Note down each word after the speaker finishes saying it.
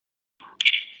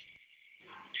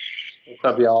What's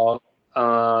up, y'all?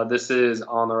 This is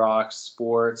On the Rocks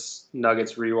Sports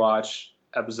Nuggets Rewatch,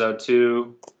 Episode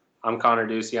 2. I'm Connor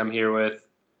Ducey. I'm here with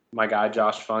my guy,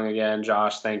 Josh Fung, again.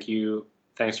 Josh, thank you.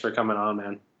 Thanks for coming on,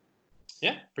 man.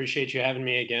 Yeah, appreciate you having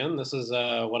me again. This is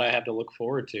what I have to look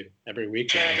forward to every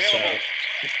week now.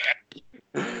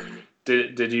 So.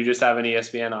 Did you just have an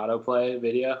ESPN autoplay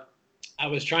video? I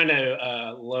was trying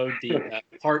to load the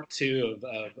part 2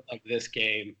 of this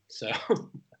game. So.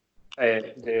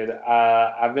 Hey, dude,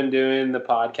 I've been doing the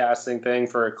podcasting thing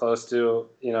for close to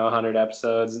 100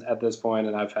 episodes at this point,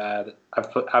 and I've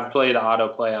played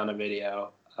autoplay on a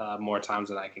video more times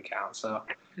than I can count. So,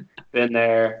 been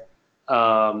there.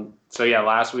 So yeah,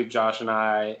 last week Josh and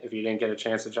I, if you didn't get a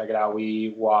chance to check it out,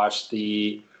 we watched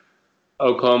the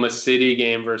Oklahoma City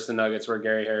game versus the Nuggets, where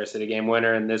Gary Harris hit a game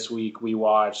winner, and this week we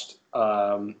watched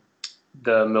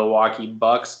the Milwaukee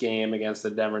Bucks game against the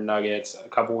Denver Nuggets a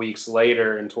couple weeks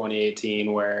later in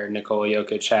 2018, where Nikola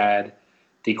Jokic had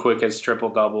the quickest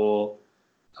triple-double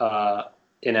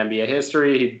in NBA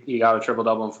history. He got a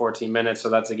triple-double in 14 minutes, so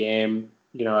that's a game,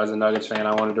 as a Nuggets fan,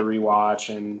 I wanted to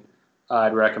rewatch, and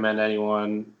I'd recommend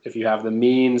anyone, if you have the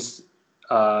means,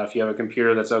 if you have a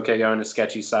computer that's okay going to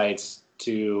sketchy sites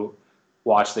to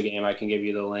watch the game, I can give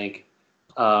you the link.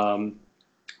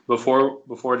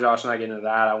 Before Josh and I get into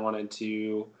that, I want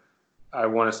to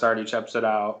start each episode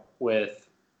out with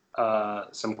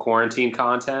some quarantine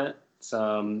content,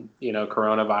 some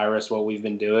coronavirus, what we've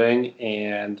been doing.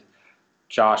 And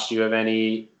Josh, do you have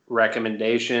any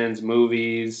recommendations,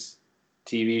 movies,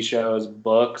 TV shows,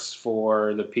 books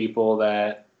for the people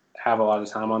that have a lot of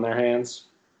time on their hands?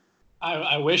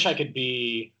 I wish I could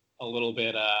be a little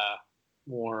bit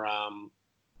more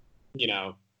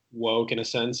woke in a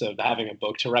sense of having a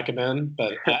book to recommend,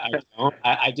 but I don't.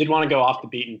 I did want to go off the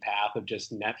beaten path of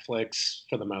just Netflix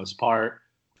for the most part.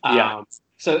 Yeah.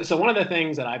 So one of the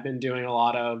things that I've been doing a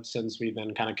lot of since we've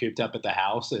been kind of cooped up at the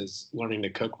house is learning to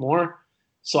cook more.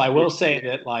 So I will say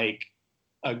that like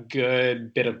a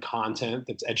good bit of content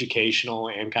that's educational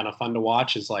and kind of fun to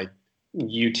watch is like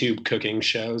YouTube cooking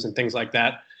shows and things like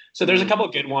that. So there's a couple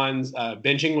of good ones.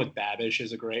 Binging with Babish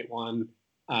is a great one.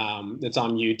 That's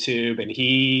on YouTube, and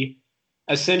he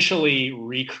essentially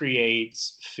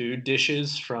recreates food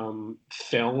dishes from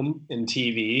film and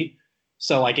TV.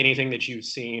 So like anything that you've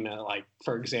seen, like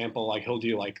for example, like he'll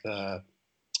do like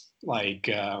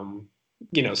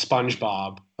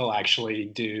SpongeBob. He'll actually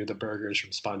do the burgers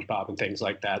from SpongeBob and things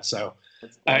like that. So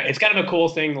it's kind of a cool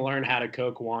thing to learn how to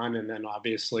cook one, and then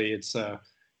obviously it's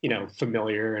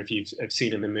familiar if you've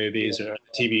seen in the movies or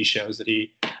TV shows that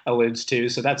he alludes to.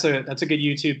 So that's a good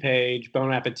YouTube page.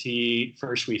 Bon Appetit,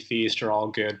 First We Feast are all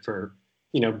good for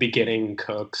beginning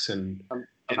cooks and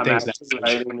things.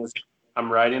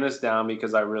 I'm writing this down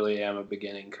because I really am a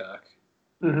beginning cook.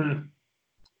 Mm-hmm.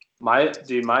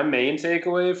 My main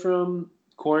takeaway from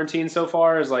quarantine so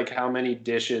far is like how many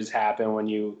dishes happen when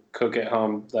you cook at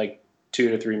home, like 2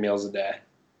 to 3 meals a day.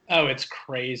 Oh, it's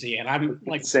crazy. And I'm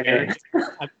like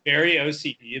I'm very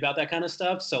OCD about that kind of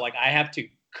stuff. So like I have to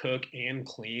cook and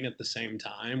clean at the same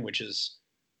time, which is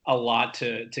a lot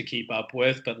to keep up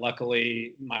with. But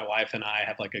luckily my wife and I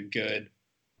have like a good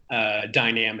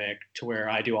dynamic to where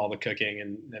I do all the cooking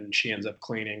and then she ends up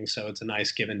cleaning. So it's a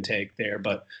nice give and take there.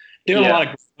 But doing a lot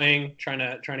of grilling, trying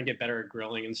to get better at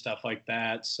grilling and stuff like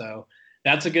that. So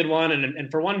that's a good one.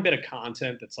 And for one bit of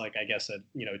content that's like, I guess, a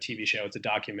TV show, it's a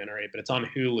documentary, but it's on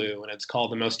Hulu and it's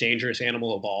called The Most Dangerous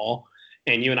Animal of All.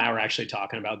 And you and I were actually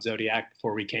talking about Zodiac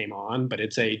before we came on, but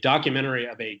it's a documentary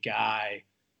of a guy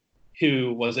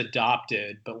who was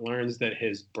adopted, but learns that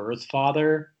his birth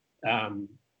father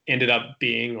ended up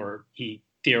being, or he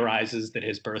theorizes that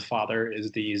his birth father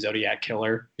is the Zodiac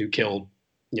killer who killed,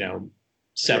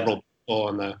 several people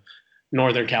in the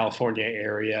Northern California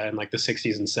area in like the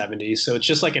 60s and 70s. So it's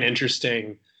just like an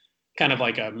interesting kind of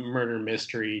like a murder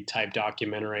mystery type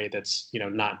documentary that's,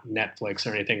 not Netflix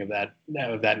or anything of that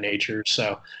nature.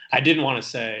 So I didn't want to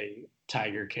say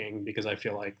Tiger King because I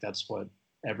feel like that's what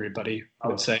everybody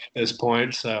would say at this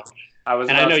point. So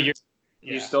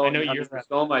you stole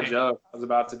my joke. I was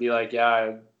about to be like,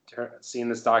 yeah, I've seen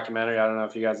this documentary. I don't know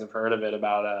if you guys have heard of it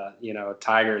about a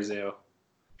tiger zoo.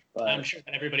 But I'm sure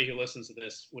that everybody who listens to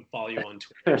this would follow you on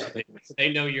Twitter, so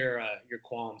they know your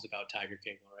qualms about Tiger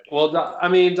King already. Well,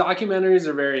 documentaries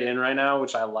are very in right now,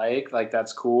 which I like. Like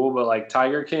that's cool, but like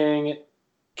Tiger King,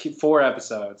 4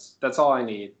 episodes. That's all I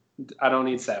need. I don't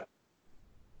need 7.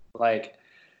 Like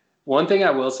one thing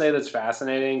I will say that's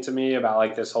fascinating to me about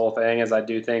like this whole thing is I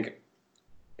do think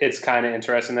it's kind of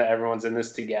interesting that everyone's in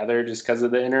this together just because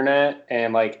of the internet,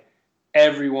 and like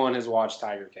everyone has watched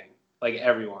Tiger King. Like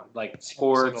everyone, like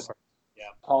sports,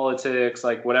 politics,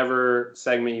 like whatever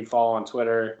segment you follow on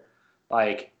Twitter,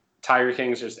 like Tiger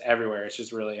King's just everywhere. It's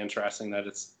just really interesting that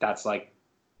that's like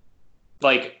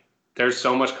there's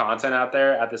so much content out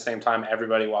there. At the same time,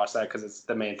 everybody watch that because it's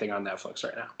the main thing on Netflix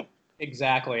right now.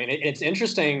 Exactly. And it's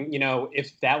interesting,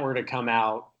 if that were to come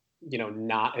out,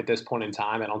 not at this point in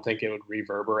time, I don't think it would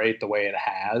reverberate the way it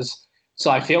has. So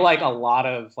I feel like a lot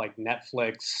of like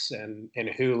Netflix and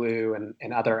Hulu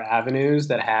and other avenues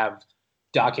that have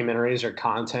documentaries or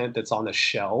content that's on the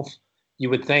shelf, you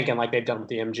would think, and like they've done with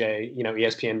the MJ,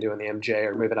 ESPN doing the MJ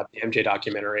or moving up the MJ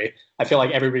documentary, I feel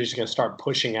like everybody's going to start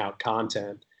pushing out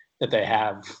content that they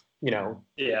have,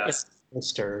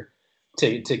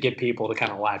 to get people to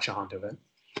kind of latch onto it.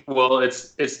 Well,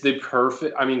 it's the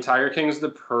perfect. I mean, Tiger King is the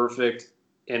perfect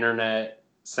internet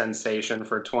sensation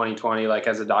for 2020, like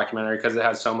as a documentary, because it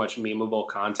has so much memeable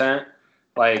content.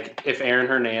 Like if Aaron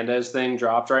Hernandez thing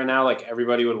dropped right now, like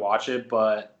everybody would watch it,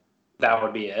 but that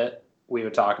would be it. We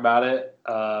would talk about it.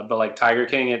 But like Tiger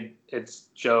King, its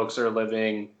jokes are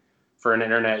living for an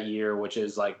internet year, which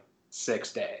is like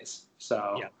 6 days.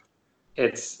 So. Yeah.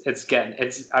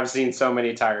 I've seen so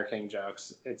many Tiger King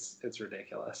jokes. It's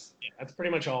ridiculous. Yeah, that's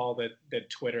pretty much all that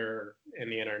Twitter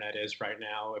and the internet is right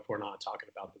now if we're not talking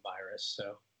about the virus.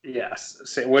 So yes,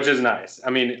 which is nice. I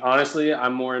mean, honestly,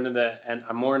 I'm more into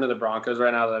the Broncos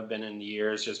right now than I've been in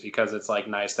years, just because it's like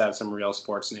nice to have some real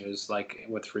sports news, like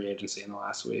with free agency in the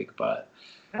last week. But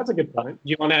that's a good point.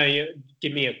 You want to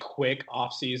give me a quick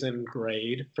off-season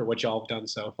grade for what y'all have done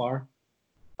so far?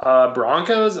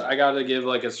 Broncos, I got to give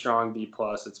like a strong B+.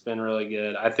 It's been really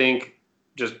good. I think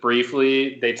just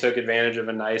briefly, they took advantage of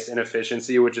a nice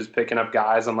inefficiency, which is picking up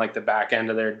guys on like the back end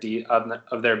of their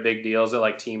of their big deals that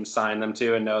like teams sign them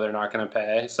to and know they're not going to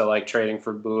pay. So like trading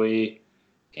for Bowie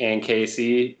and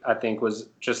Casey, I think was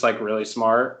just like really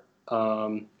smart.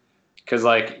 Because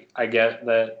like I get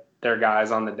that they're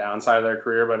guys on the downside of their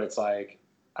career, but it's like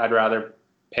I'd rather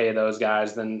pay those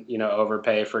guys than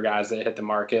overpay for guys that hit the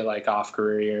market like off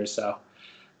career years. So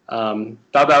thought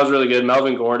that was really good.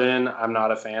 Melvin Gordon, I'm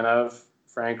not a fan of,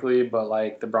 frankly, but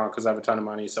like the Broncos have a ton of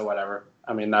money, so whatever.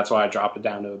 I mean, that's why I dropped it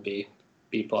down to a B+.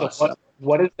 So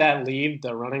what does that leave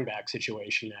the running back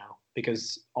situation now?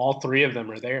 Because all three of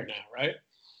them are there now, right?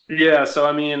 Yeah, so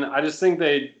I mean, I just think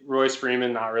Royce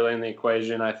Freeman not really in the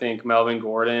equation. I think Melvin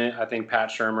Gordon, I think Pat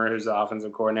Shurmur, who's the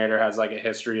offensive coordinator, has like a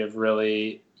history of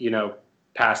really,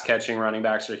 pass catching running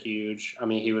backs are huge. I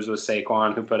mean, he was with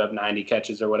Saquon, who put up 90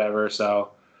 catches or whatever.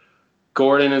 So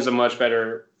Gordon is a much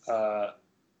better out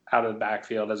of the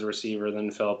backfield as a receiver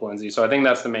than Phillip Lindsay. So I think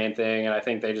that's the main thing. And I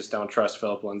think they just don't trust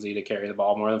Phillip Lindsay to carry the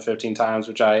ball more than 15 times,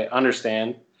 which I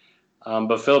understand.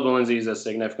 But Phillip Lindsay is a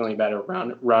significantly better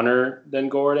runner than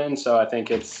Gordon. So I think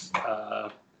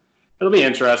it'll be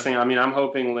interesting. I mean, I'm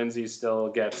hoping Lindsay still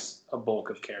gets a bulk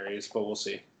of carries, but we'll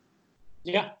see.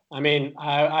 Yeah, I mean,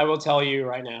 I will tell you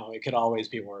right now, it could always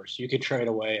be worse. You could trade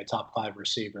away a top 5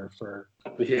 receiver for.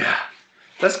 Yeah,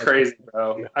 that's crazy,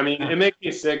 bro. I mean, it makes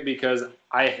me sick because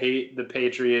I hate the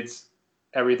Patriots,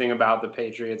 everything about the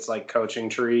Patriots, like coaching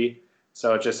tree.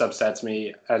 So it just upsets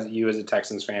me as a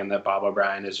Texans fan that Bob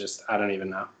O'Brien is just, I don't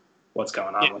even know what's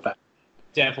going on with that.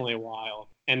 Definitely wild.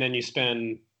 And then you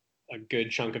spend a good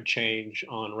chunk of change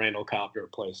on Randall Cobb to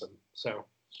replace him. So.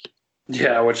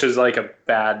 Yeah, which is like a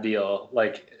bad deal.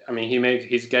 Like, I mean,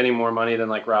 he's getting more money than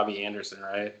like Robbie Anderson,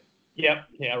 right? Yep.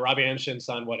 Yeah. Robbie Anderson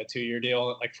signed a 2-year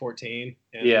deal at like 14.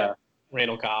 And yeah.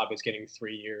 Randall Cobb is getting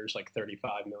 3 years, like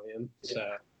 $35 million.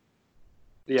 So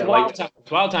yeah,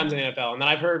 it's wild times in the NFL. And then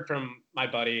I've heard from my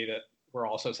buddy that we're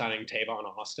also signing Tavon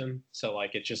Austin. So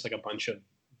like it's just like a bunch of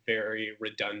very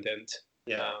redundant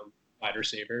wide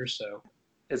receivers. So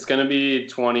it's going to be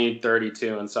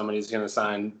 2032 and somebody's going to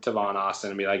sign Tavon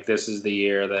Austin and be like, this is the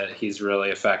year that he's really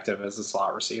effective as a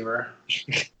slot receiver.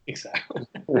 Exactly.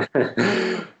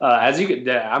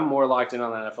 I'm more locked in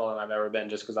on the NFL than I've ever been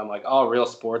just because I'm like, oh, real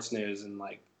sports news and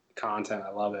like content.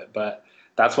 I love it. But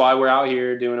that's why we're out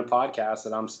here doing a podcast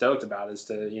that I'm stoked about is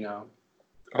to,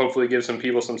 hopefully give some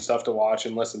people some stuff to watch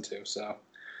and listen to. So,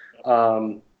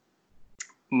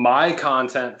 my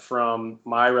content from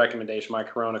my recommendation, my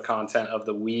Corona content of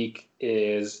the week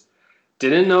is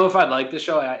didn't know if I'd like the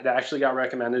show. It actually got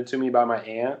recommended to me by my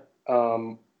aunt.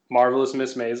 Marvelous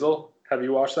Miss Maisel. Have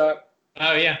you watched that?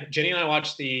 Oh, yeah. Jenny and I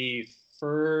watched the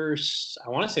first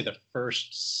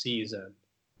season,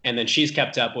 and then she's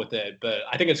kept up with it. But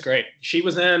I think it's great. She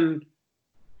was in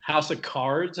House of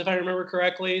Cards, if I remember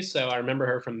correctly. So I remember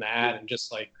her from that and just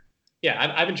like,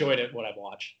 yeah, I've enjoyed it, what I've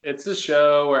watched. It's a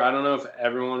show where I don't know if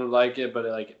everyone would like it, but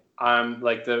I'm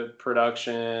like the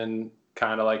production,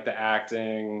 kind of like the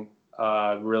acting,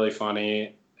 really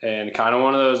funny. and kind of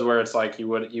one of those where it's like you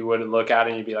would look at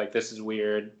it and you'd be like, this is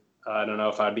weird. I don't know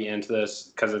if I'd be into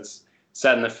this because it's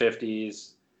set in the 50s.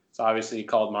 It's obviously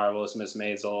called Marvelous Miss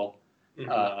Maisel,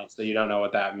 so you don't know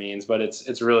what that means, but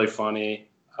it's really funny.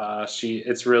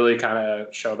 It's really kind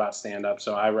of show about stand up,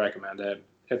 so I recommend it.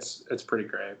 It's pretty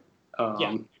great.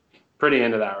 Pretty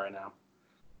into that right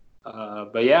now.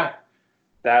 But yeah,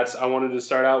 I wanted to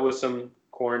start out with some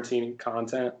quarantine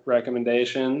content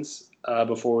recommendations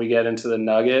before we get into the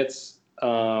Nuggets.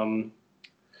 So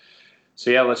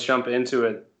yeah, let's jump into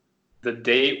it. The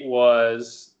date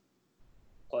was,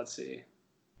 let's see.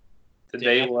 The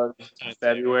date was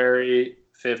February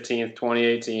 15th,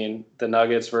 2018. The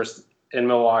Nuggets in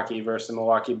Milwaukee versus the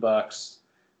Milwaukee Bucks.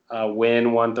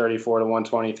 Win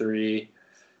 134-123.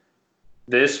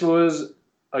 This was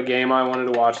a game I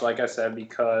wanted to watch, like I said,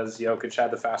 because Jokic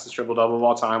had the fastest triple-double of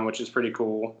all time, which is pretty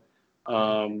cool.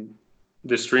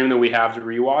 The stream that we have to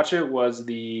rewatch it was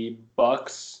the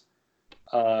Bucks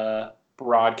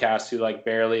broadcast who like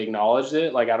barely acknowledged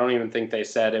it. Like I don't even think they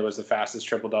said it was the fastest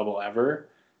triple-double ever.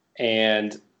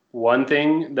 And one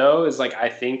thing though is like I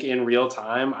think in real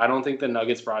time, I don't think the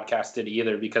Nuggets broadcast did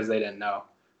either because they didn't know.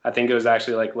 I think it was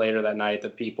actually like later that night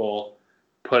that people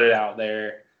put it out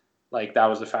there. Like that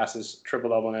was the fastest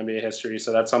triple-double in NBA history.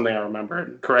 So that's something I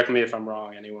remember. Correct me if I'm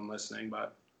wrong, anyone listening,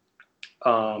 but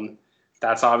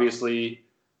that's obviously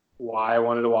why I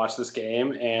wanted to watch this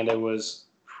game. And it was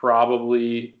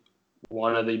probably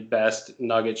one of the best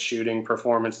Nuggets shooting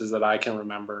performances that I can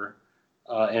remember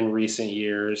in recent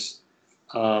years.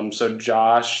 So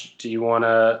Josh, do you want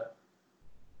to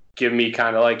give me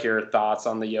kind of like your thoughts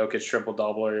on the Jokic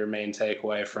triple-double or your main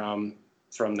takeaway from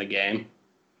the game?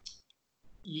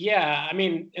 Yeah, I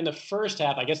mean, in the first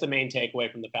half, I guess the main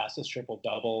takeaway from the fastest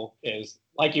triple-double is,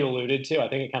 like you alluded to, I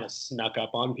think it kind of snuck up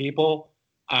on people.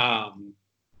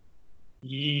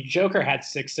 Joker had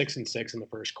 6, 6, and 6 in the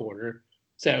first quarter,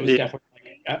 so it was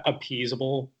definitely like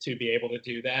appeasable to be able to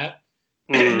do that.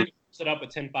 And then he set up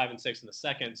with 10, 5, and 6 in the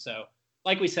second. So,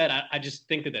 like we said, I just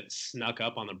think that snuck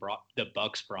up on the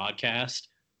Bucks broadcast.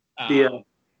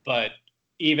 But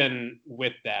even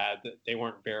with that, they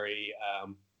weren't very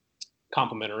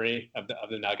complimentary of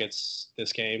the Nuggets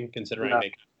this game, considering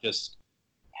they just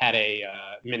had a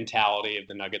mentality of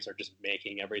the Nuggets are just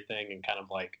making everything and kind of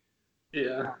like what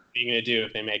are you going to do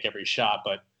if they make every shot.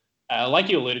 But like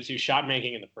you alluded to, shot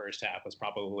making in the first half was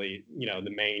probably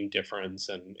the main difference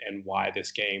and why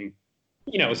this game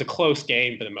it was a close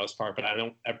game for the most part. But I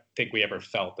don't think we ever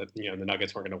felt that the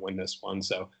Nuggets weren't going to win this one.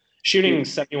 So shooting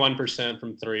 71%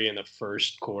 from three in the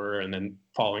first quarter and then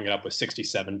following it up with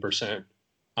 67%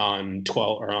 on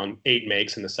 12 or on 8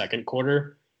 makes in the second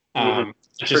quarter.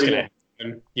 Just gonna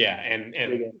happen. Yeah,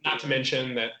 and not to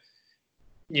mention that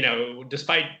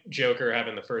despite Joker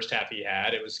having the first half he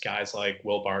had, it was guys like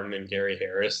Will Barton and Gary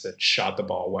Harris that shot the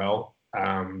ball well,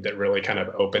 that really kind of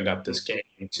opened up this game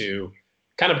to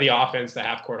kind of the offense, the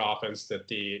half court offense that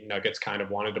the Nuggets kind of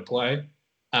wanted to play.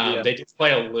 They did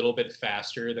play a little bit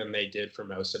faster than they did for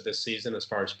most of this season as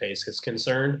far as pace is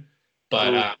concerned,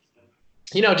 but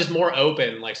just more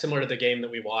open, like similar to the game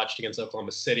that we watched against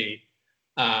Oklahoma City,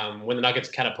 when the Nuggets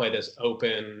kind of play this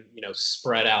open,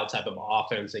 spread out type of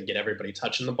offense and get everybody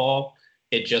touching the ball,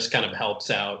 it just kind of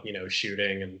helps out,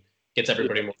 shooting and gets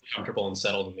everybody more comfortable and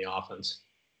settled in the offense.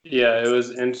 Yeah, it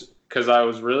was because I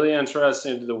was really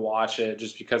interested to watch it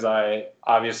just because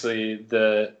obviously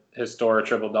the historic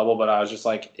triple-double, but I was just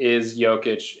like, is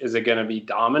it going to be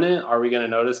dominant? Are we going to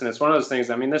notice? And it's one of those things,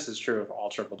 I mean, this is true of all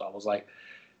triple-doubles, like,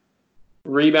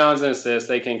 rebounds and assists,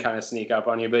 they can kind of sneak up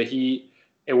on you, but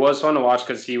it was fun to watch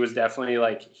because he was definitely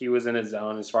like he was in his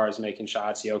zone as far as making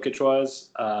shots. Jokic was,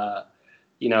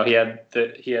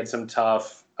 he had some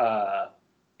tough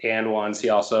and ones. He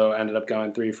also ended up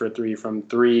going 3 for 3 from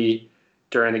 3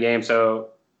 during the game. So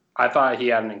I thought he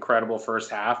had an incredible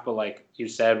first half, but like you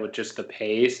said, with just the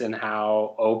pace and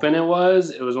how open it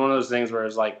was one of those things where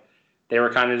it's like they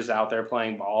were kind of just out there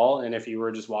playing ball, and if you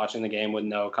were just watching the game with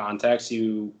no context,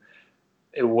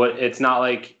 it's not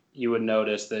like you would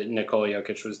notice that Nikola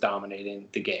Jokic was dominating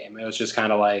the game. It was just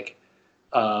kind of like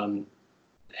him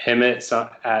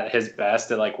at his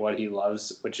best at like what he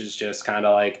loves, which is just kind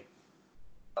of like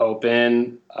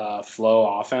open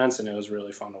flow offense, and it was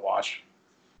really fun to watch.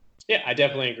 Yeah, I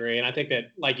definitely agree, and I think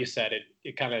that, like you said,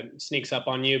 it kind of sneaks up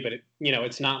on you, but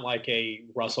it's not like a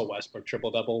Russell Westbrook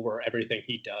triple-double where everything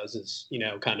he does is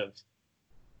kind of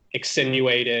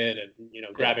extenuated and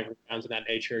grabbing rebounds of that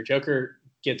nature. Joker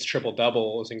gets triple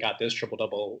doubles and got this triple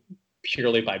double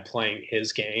purely by playing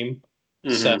his game.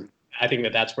 So I think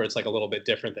that's where it's like a little bit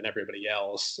different than everybody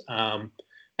else. I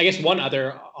guess one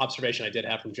other observation I did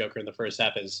have from Joker in the first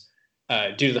half is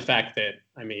due to the fact that,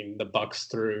 I mean, the Bucks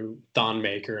threw Thon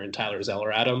Maker and Tyler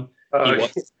Zeller at him. Oh,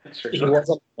 He was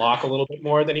on the block a little bit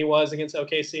more than he was against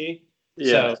OKC.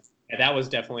 Yeah. So that was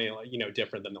definitely,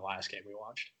 different than the last game we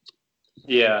watched.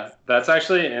 Yeah, that's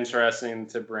actually interesting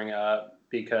to bring up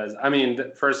because, I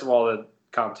mean, first of all, the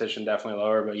competition definitely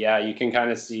lower, but yeah, you can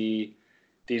kind of see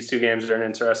these two games are an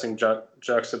interesting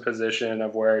juxtaposition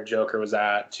of where Joker was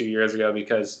at 2 years ago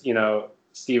because,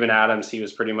 Steven Adams, he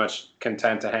was pretty much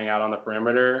content to hang out on the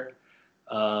perimeter.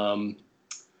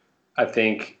 I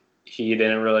think he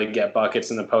didn't really get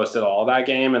buckets in the post at all that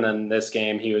game. And then this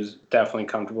game, he was definitely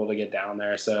comfortable to get down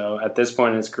there. So at this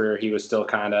point in his career, he was still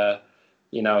kind of,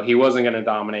 he wasn't going to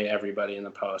dominate everybody in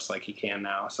the post like he can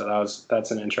now. So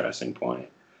that's an interesting point.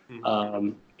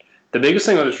 Mm-hmm. The biggest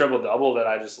thing with the triple-double that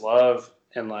I just love,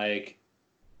 and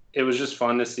it was just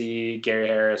fun to see Gary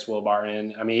Harris, Will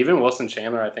Barton. I mean, even Wilson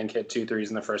Chandler, I think, hit 2 threes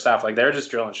in the first half. They were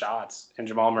just drilling shots, and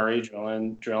Jamal Murray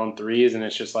drilling threes, and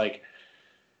it's just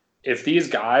if these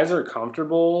guys are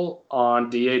comfortable on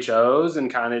DHOs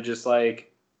and kind of just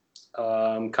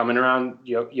coming around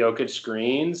Jokic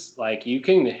screens, you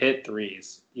can hit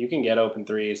threes. You can get open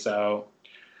threes. So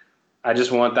I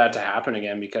just want that to happen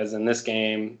again because in this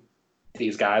game,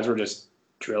 these guys were just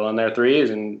drilling their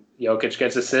threes and Jokic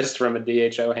gets assists from a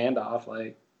DHO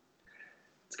handoff.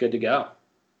 It's good to go.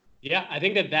 Yeah, I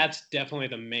think that's definitely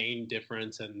the main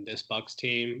difference in this Bucks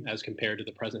team as compared to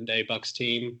the present day Bucks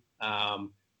team.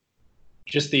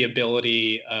 Just the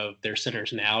ability of their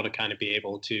centers now to kind of be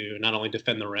able to not only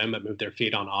defend the rim but move their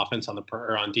feet on offense on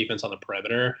defense on the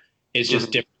perimeter is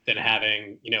just different than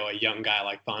having a young guy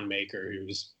like Thon Maker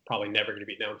who's probably never going to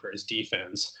be known for his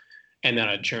defense, and then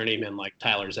a journeyman like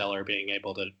Tyler Zeller being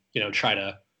able to try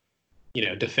to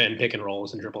defend pick and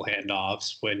rolls and dribble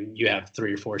handoffs when you have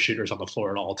 3 or 4 shooters on the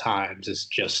floor at all times is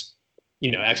just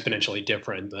exponentially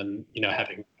different than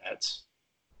having vets.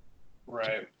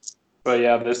 Right. But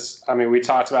yeah, we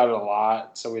talked about it a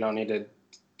lot, so we don't need to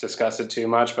discuss it too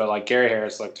much. But Gary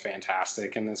Harris looked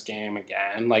fantastic in this game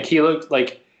again. He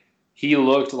didn't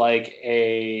look like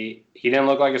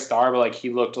a star, but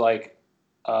he looked like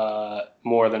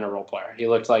more than a role player. He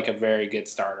looked like a very good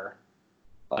starter,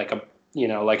 like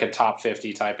a top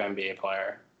 50 type NBA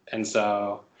player. And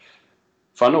so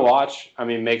fun to watch. I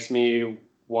mean, makes me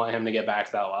want him to get back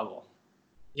to that level.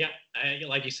 Yeah,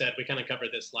 like you said, we kind of covered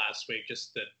this last week,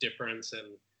 just the difference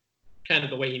and kind of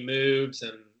the way he moves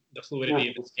and the fluidity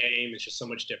of his game is just so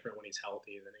much different when he's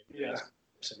healthy than he is.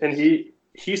 And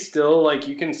he's still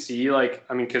you can see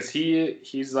because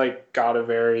he's got a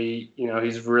very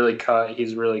he's really cut,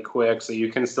 he's really quick, so you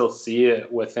can still see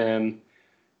it with him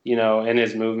in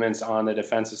his movements on the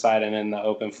defensive side and in the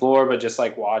open floor, but just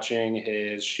watching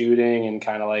his shooting and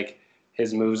kind of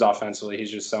his moves offensively,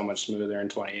 he's just so much smoother in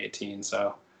 2018.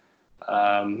 So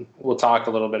we'll talk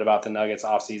a little bit about the Nuggets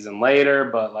offseason later,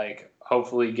 but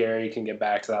hopefully Gary can get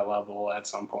back to that level at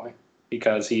some point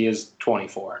because he is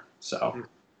 24. So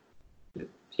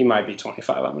he might be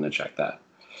 25. I'm going to check that.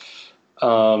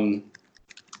 So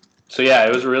yeah,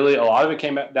 it was really a lot of it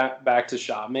came back to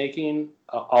shot making.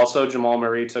 Also, Jamal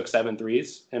Murray took 7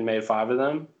 threes and made 5 of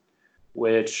them,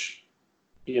 which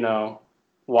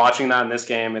watching that in this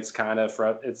game, it's kind of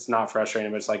it's not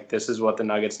frustrating, but it's this is what the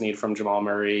Nuggets need from Jamal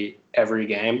Murray every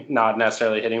game. Not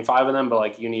necessarily hitting 5 of them,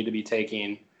 but you need to be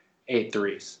taking 8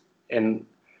 threes, and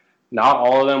not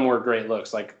all of them were great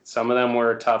looks. Some of them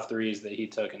were tough threes that he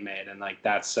took and made, and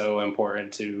that's so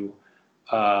important to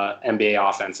NBA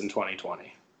offense in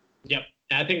 2020. Yep,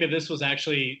 I think that this was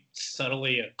actually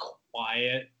subtly a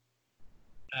quiet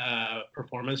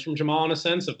performance from Jamal in a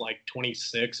sense of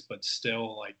 26, but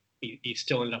still he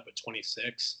still ended up with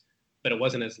 26, but it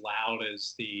wasn't as loud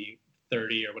as the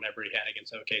 30 or whatever he had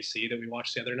against OKC that we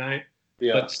watched the other night.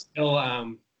 Yeah. But still,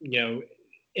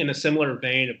 in a similar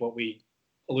vein of what we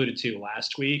alluded to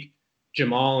last week,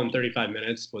 Jamal in 35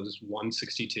 minutes was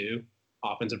 162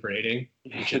 offensive rating.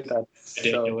 That's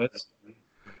ridiculous.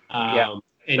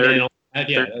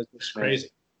 That's crazy.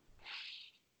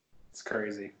 It's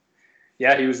crazy.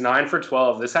 Yeah, he was 9 for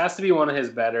 12. This has to be one of his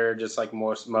better, just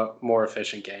more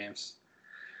efficient games.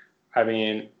 I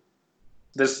mean,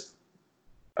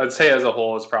 I'd say as a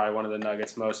whole is probably one of the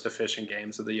Nuggets' most efficient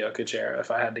games of the Jokic era, if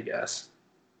I had to guess.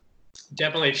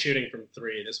 Definitely shooting from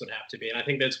 3, this would have to be. And I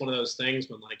think that's one of those things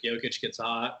when Jokic gets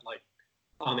hot,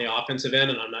 on the offensive end,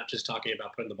 and I'm not just talking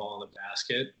about putting the ball in the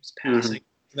basket, it's passing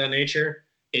of that nature.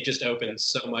 It just opens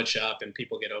so much up and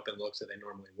people get open looks that they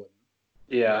normally wouldn't.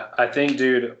 Yeah, I think,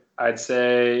 dude, I'd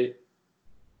say,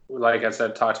 like I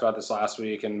said, talked about this last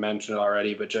week and mentioned it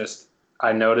already, but just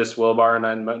I noticed Will Barton,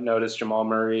 I noticed Jamal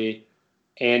Murray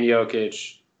and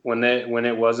Jokic when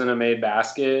it wasn't a made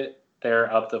basket,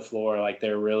 they're up the floor, like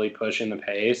they're really pushing the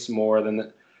pace more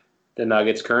than the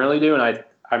Nuggets currently do. And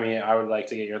I mean, I would like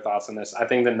to get your thoughts on this. I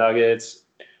think the Nuggets,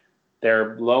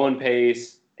 they're low in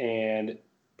pace, and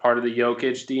part of the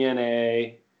Jokic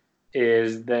DNA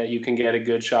is that you can get a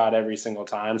good shot every single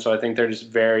time. So I think they're just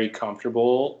very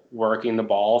comfortable working the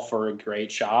ball for a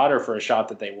great shot or for a shot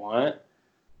that they want.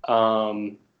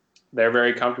 They're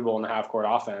very comfortable in the half-court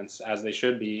offense, as they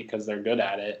should be, because they're good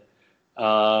at it.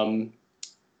 But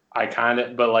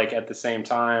like at the same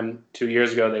time, 2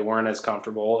 years ago, they weren't as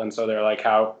comfortable. And so they're like,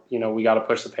 we got to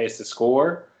push the pace to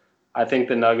score. I think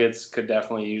the Nuggets could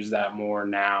definitely use that more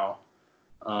now.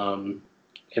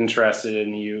 Interested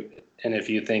in you, and if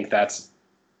you think that's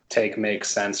take makes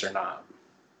sense or not.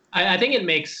 I think it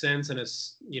makes sense, and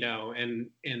it's in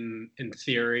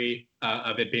theory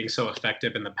of it being so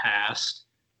effective in the past,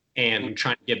 and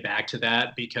trying to get back to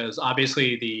that, because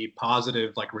obviously the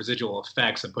positive like residual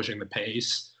effects of pushing the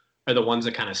pace are the ones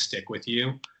that kind of stick with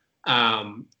you.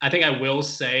 I think I will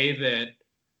say that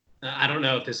I don't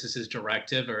know if this is his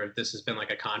directive or if this has been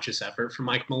like a conscious effort from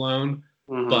Mike Malone,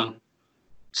 but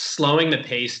slowing the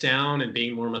pace down and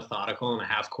being more methodical in a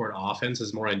half-court offense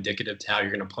is more indicative to how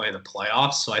you're going to play in the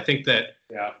playoffs. So I think that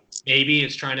maybe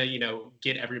it's trying to,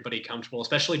 get everybody comfortable,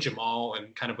 especially Jamal,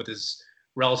 and kind of with his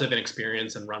relative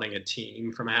inexperience in running a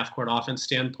team from a half-court offense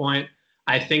standpoint.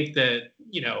 I think that,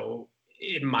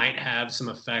 it might have some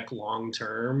effect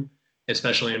long-term,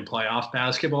 especially in playoff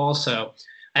basketball. So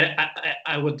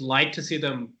I would like to see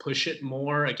them push it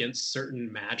more against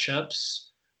certain matchups.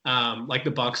 Like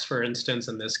the Bucks, for instance,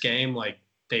 in this game, like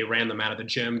they ran them out of the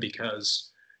gym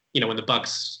because, when the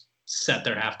Bucks set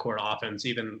their half-court offense,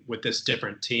 even with this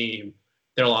different team,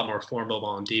 they're a lot more formidable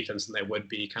on defense than they would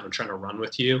be kind of trying to run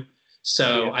with you.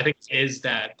 So I think it is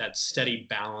that steady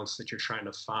balance that you're trying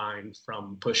to find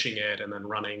from pushing it and then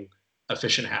running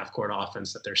efficient half-court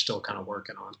offense that they're still kind of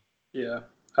working on. Yeah,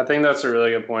 I think that's a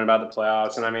really good point about the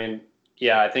playoffs. And I mean,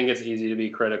 I think it's easy to be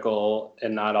critical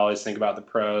and not always think about the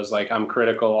pros. Like, I'm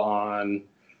critical on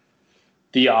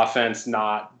the offense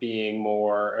not being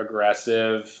more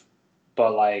aggressive,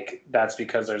 but like that's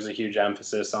because there's a huge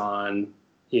emphasis on,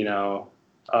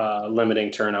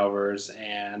 limiting turnovers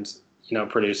and,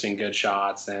 producing good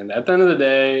shots. And at the end of the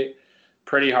day,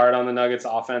 pretty hard on the Nuggets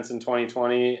offense in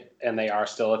 2020, and they are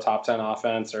still a top 10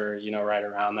 offense or, right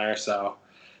around there. So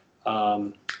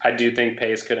I do think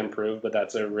pace could improve, but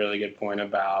that's a really good point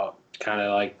about kind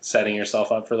of like setting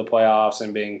yourself up for the playoffs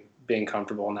and being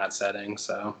comfortable in that setting.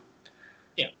 So,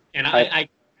 yeah. And I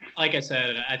like I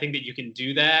said, I think that you can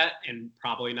do that and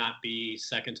probably not be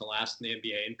second to last in the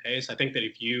NBA in pace. I think that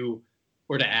if you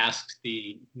were to ask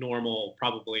the normal,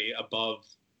 probably above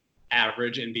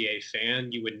average NBA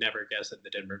fan, you would never guess that the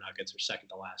Denver Nuggets are second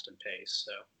to last in pace.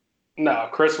 So, no,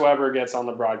 Chris Webber gets on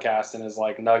the broadcast and is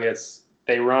like, Nuggets,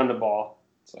 they run the ball.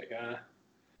 It's like,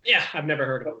 yeah, I've never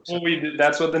heard of it.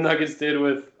 That's what the Nuggets did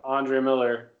with Andre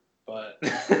Miller, but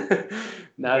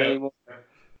not anymore.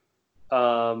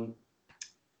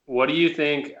 What do you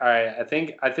think? All right, I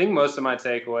think most of my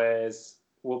takeaways,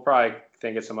 we'll probably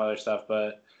think of some other stuff,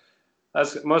 but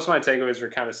most of my takeaways were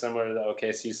kind of similar to the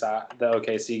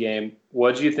OKC game.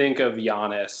 What do you think of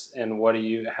Giannis, and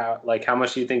how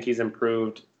much do you think he's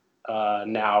improved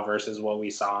now versus what we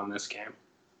saw in this game?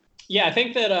 Yeah, I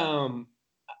think that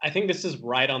I think this is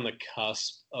right on the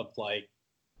cusp of like,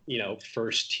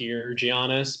 first tier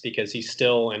Giannis, because he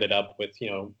still ended up with,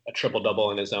 a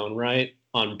triple-double in his own right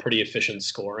on pretty efficient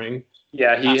scoring.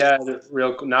 Yeah, he had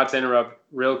not to interrupt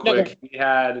real quick. He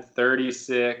had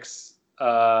 36,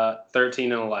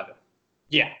 13 and 11.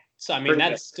 Yeah. So, I mean,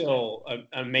 that's still an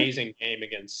amazing game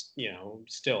against,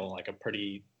 still like a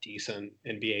pretty decent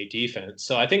NBA defense.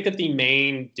 So I think that the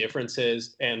main difference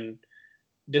is, and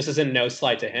this is in no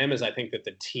slight to him, is I think that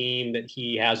the team that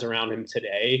he has around him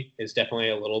today is definitely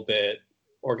a little bit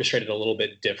orchestrated a little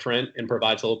bit different and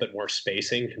provides a little bit more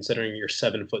spacing, considering your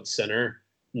 7-foot center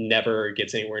never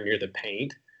gets anywhere near the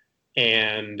paint.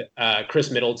 And Chris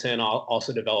Middleton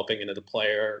also developing into the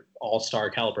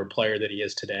all-star caliber player that he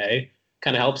is today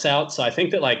kind of helps out. So I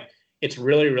think that like it's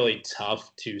really, really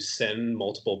tough to send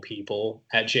multiple people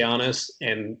at Giannis.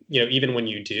 And, even when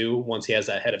you do, once he has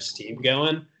that head of steam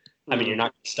going, I mean, you're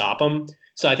not going to stop him.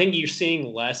 So I think you're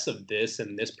seeing less of this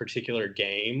in this particular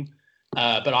game.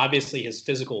 But obviously his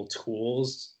physical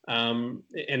tools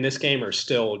in this game are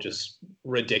still just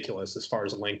ridiculous as far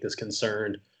as length is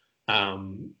concerned.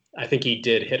 I think he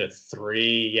did hit a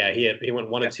 3. Yeah, he went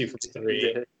 1 and 2 from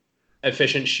 3.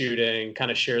 Efficient shooting, kind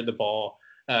of shared the ball.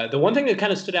 The one thing that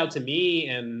kind of stood out to me,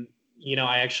 and,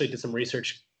 I actually did some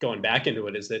research going back into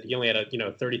it, is that he only had a,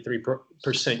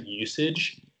 33%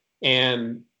 usage.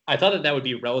 And I thought that would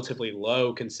be relatively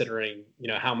low considering,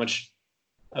 how much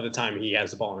of the time he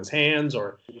has the ball in his hands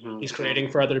or he's creating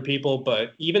for other people.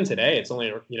 But even today, it's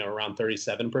only, around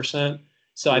 37%.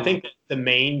 So I think that the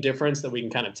main difference that we can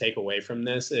kind of take away from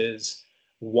this is,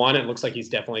 one, it looks like he's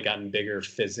definitely gotten bigger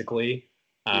physically,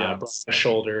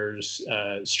 shoulders,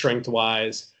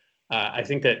 strength-wise. I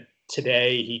think that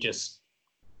today he just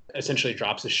essentially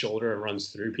drops his shoulder and runs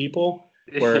through people.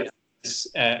 Whereas,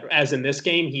 as in this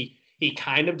game, he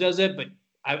kind of does it, but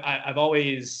I've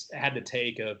always had the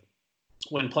take of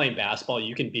when playing basketball,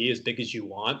 you can be as big as you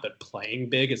want, but playing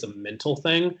big is a mental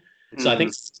thing. So I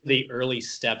think the early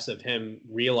steps of him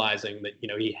realizing that,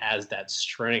 he has that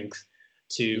strength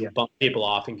to bump people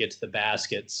off and get to the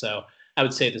basket. So I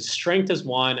would say the strength is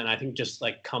one, and I think just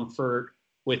like comfort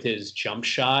with his jump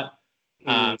shot.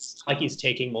 Like he's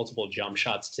taking multiple jump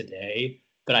shots today,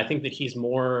 but I think that he's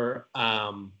more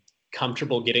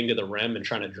comfortable getting to the rim and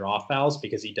trying to draw fouls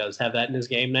because he does have that in his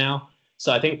game now.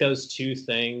 So I think those two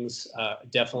things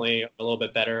definitely are a little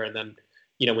bit better. And then,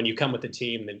 when you come with a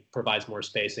team that provides more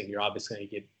spacing, you're obviously going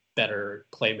to get better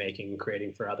playmaking and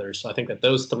creating for others. So I think that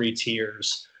those three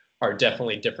tiers are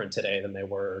definitely different today than they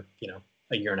were,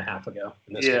 a year and a half ago.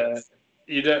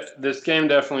 This game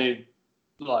definitely,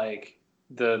 like,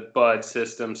 the Bud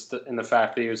system and the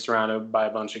fact that he was surrounded by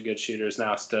a bunch of good shooters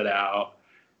now stood out.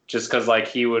 Just because, like,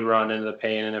 he would run into the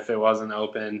paint, and if it wasn't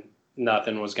open,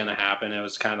 nothing was going to happen. It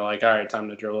was kind of like, all right, time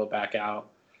to dribble it back out.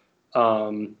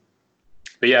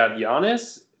 But yeah,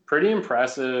 Giannis, pretty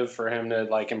impressive for him to,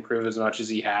 like, improve as much as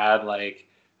he had. Like,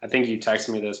 I think you texted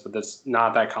me this, but that's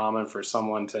not that common for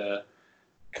someone to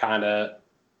kind of,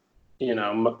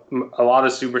 a lot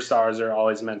of superstars are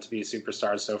always meant to be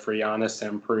superstars. So for Giannis to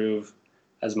improve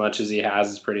as much as he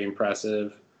has is pretty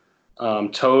impressive.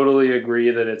 Totally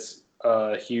agree that it's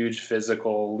a huge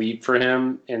physical leap for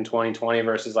him in 2020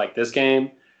 versus like this game.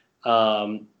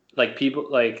 Like people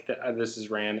like this is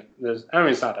random. I mean,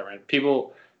 it's not that random.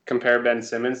 People compare Ben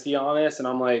Simmons to Giannis, and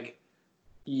I'm like,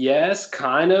 yes,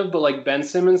 kind of, but like Ben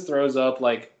Simmons throws up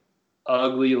like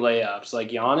ugly layups. Like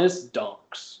Giannis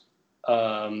dunks.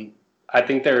 I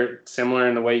think they're similar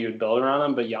in the way you would build around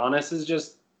them, but Giannis is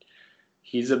just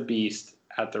he's a beast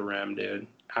at the rim, dude.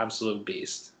 Absolute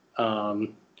beast.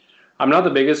 I'm not the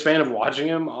biggest fan of watching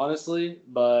him, honestly,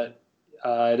 but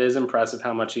it is impressive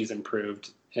how much he's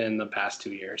improved in the past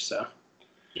 2 years. So,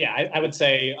 yeah, I would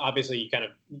say obviously you kind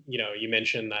of you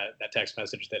mentioned that text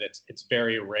message that it's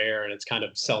very rare and it's kind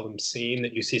of seldom seen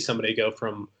that you see somebody go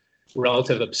from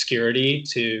relative obscurity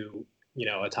to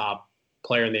a top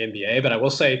player in the NBA. But I will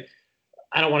say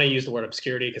I don't want to use the word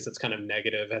obscurity because it's kind of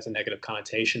negative, has a negative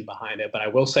connotation behind it. But I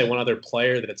will say one other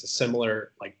player that it's a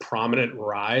similar, like, prominent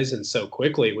rise and so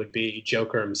quickly would be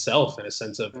Joker himself, in a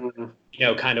sense of,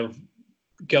 kind of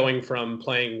going from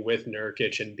playing with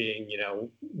Nurkic and being,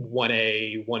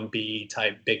 1A, 1B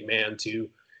type big man to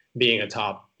being a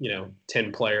top,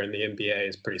 10 player in the NBA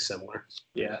is pretty similar.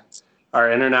 Yeah.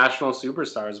 Our international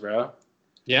superstars, bro.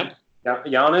 Yeah.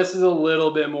 Giannis is a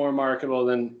little bit more marketable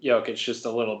than Jokic, just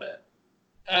a little bit.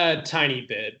 A tiny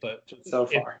bit, but so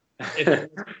far. If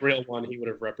it was a real one, he would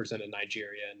have represented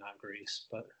Nigeria and not Greece.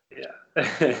 But yeah.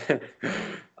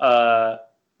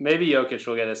 Maybe Jokic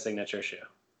will get a signature shoe.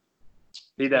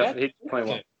 He definitely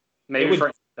won't. Maybe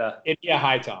it'd be a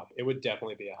high top. It would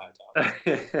definitely be a high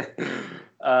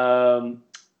top.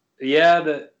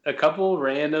 A couple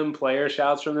random player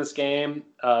shouts from this game.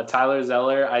 Tyler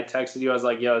Zeller, I texted you. I was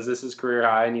like, yo, is this his career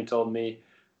high? And you told me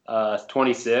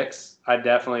 26. I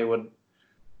definitely would,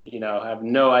 have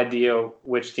no idea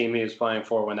which team he was playing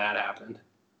for when that happened.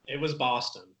 It was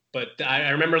Boston. But I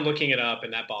remember looking it up,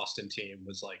 and that Boston team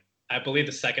was like, I believe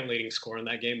the second leading scorer in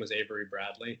that game was Avery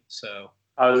Bradley. So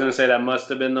I was going to say that must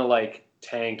have been the, like,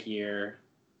 tank year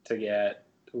to get,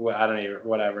 I don't even,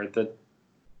 whatever,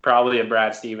 probably a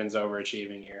Brad Stevens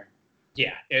overachieving year.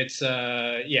 Yeah, it's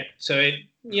So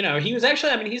he was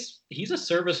actually, I mean, he's a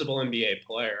serviceable NBA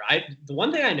player. The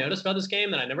one thing I noticed about this game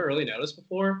that I never really noticed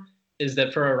before is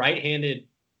that for a right-handed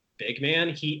big man,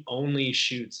 he only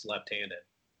shoots left-handed.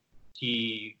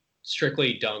 He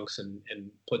strictly dunks and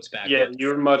puts back. Yeah, you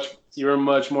were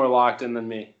much more locked in than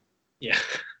me. Yeah,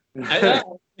 I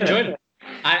enjoyed it.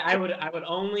 I would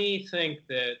only think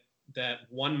that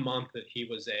 1 month that he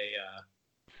was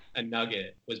a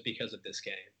Nugget was because of this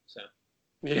game. So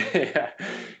yeah,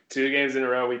 2 games in a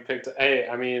row we picked. Hey,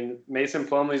 I mean, Mason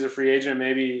Plumlee's a free agent.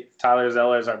 Maybe Tyler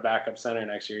Zeller's our backup center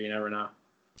next year. You never know.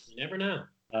 You never know.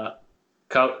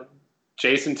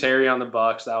 Jason Terry on the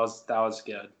Bucks. That was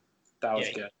good. That was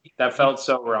good. That felt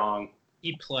so wrong.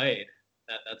 He played.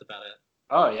 That's about it.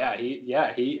 Oh yeah,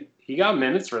 he got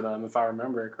minutes for them if I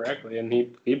remember correctly, and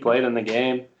he played in the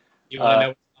game. You want to know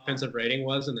what his offensive rating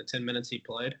was in the 10 minutes he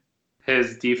played?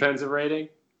 His defensive rating?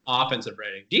 Offensive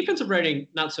rating. Defensive rating,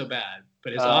 not so bad,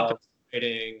 but his offensive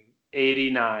rating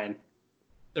 89.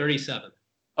 37.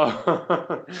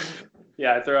 Oh,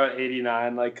 yeah, I throw out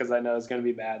 89 because I know it's going to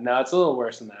be bad. No, it's a little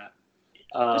worse than that.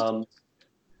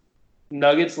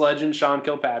 Nuggets legend Sean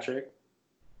Kilpatrick.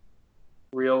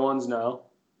 Real ones, no.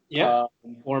 Yeah,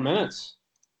 4 minutes.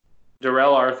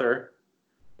 Darrell Arthur.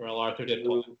 Darrell Arthur did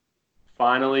play.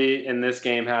 Finally, in this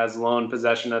game, has lone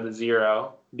possession of the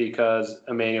 0 because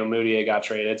Emmanuel Mudiay got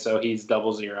traded, so he's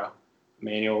 0-0.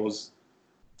 Emmanuel was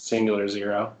singular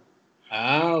 0.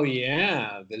 Oh,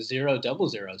 yeah, the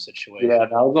 0-0 situation. Yeah,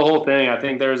 that was the whole thing. I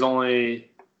think there's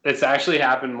only – it's actually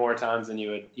happened more times than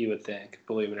you would think,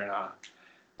 believe it or not.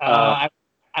 I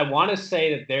want to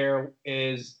say that there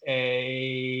is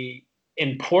in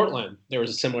Portland, there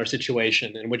was a similar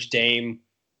situation in which Dame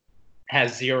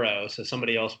has 0, so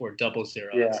somebody else were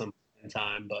 0-0 at some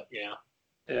time, but yeah.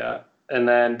 Yeah, and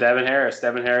then Devin Harris.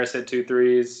 Devin Harris hit 2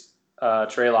 threes.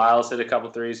 Trey Lyles hit a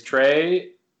couple threes.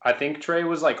 I think Trey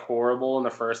was horrible in the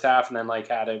first half and then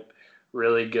had a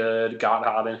really good, got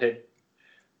hot and hit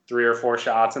 3 or 4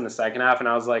 shots in the second half. And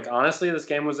I was honestly, this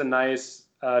game was a nice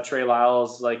Trey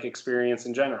Lyles experience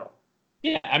in general.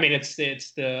 Yeah, I mean it's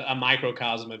a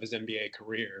microcosm of his NBA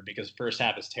career because first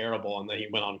half is terrible and then he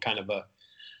went on kind of a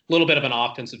little bit of an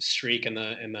offensive streak in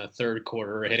the third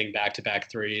quarter, hitting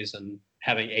back-to-back threes and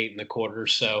having 8 in the quarter.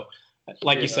 So,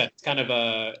 you said, it's kind of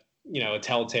a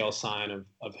telltale sign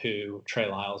of who Trey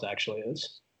Lyles actually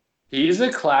is.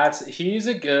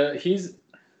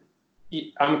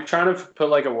 I'm trying to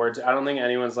put a word. I don't think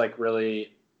anyone's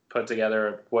really put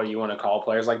together what you want to call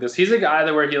players like this. He's a guy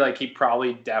that where he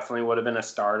probably definitely would have been a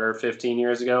starter 15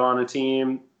 years ago on a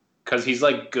team because he's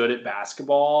good at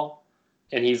basketball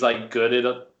and he's good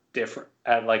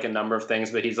at a number of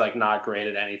things, but he's not great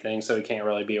at anything, so he can't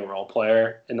really be a role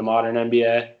player in the modern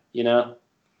NBA, Yeah,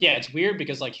 it's weird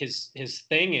because his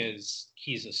thing is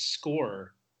he's a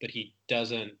scorer, but he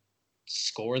doesn't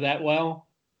score that well.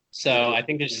 So I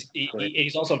think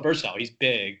he's also versatile. He's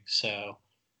big, so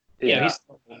he's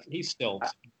still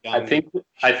young.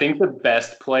 I think the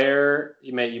best player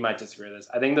you might disagree with this.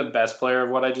 I think the best player of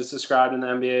what I just described in the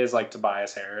NBA is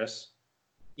Tobias Harris.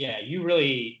 Yeah, you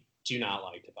really do not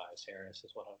like Tobias Harris,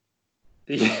 is what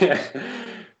Yeah,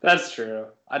 that's true.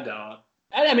 I don't.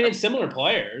 I mean, it's similar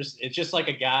players. It's just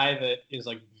a guy that is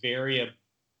very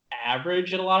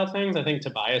average at a lot of things. I think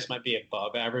Tobias might be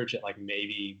above average at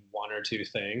maybe 1 or 2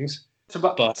 things.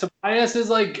 Tobias is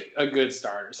a good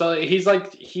starter. So he's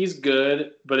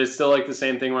good, but it's still the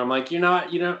same thing where I'm you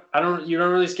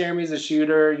don't really scare me as a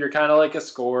shooter. You're kind of a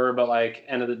scorer, but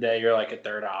end of the day, you're a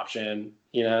third option,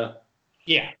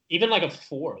 Yeah, even a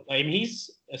 4th. I mean, he's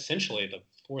essentially the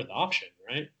 4th option,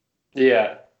 right?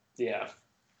 Yeah.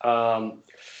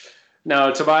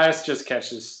 No, Tobias just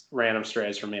catches random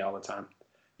strays from me all the time.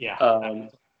 Yeah.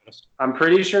 I'm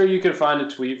pretty sure you could find a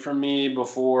tweet from me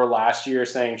before last year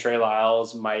saying Trey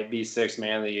Lyles might be 6th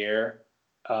man of the year.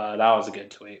 That was a good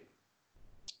tweet.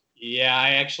 Yeah, I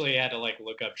actually had to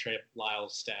look up Trey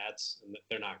Lyles' stats, and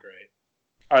they're not great.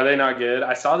 Are they not good?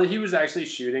 I saw that he was actually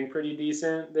shooting pretty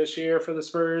decent this year for the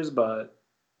Spurs, but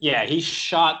yeah, he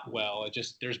shot well. It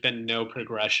just there's been no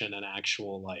progression and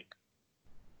actual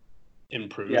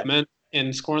improvement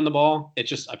in scoring the ball. I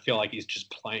feel like he's just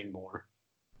playing more.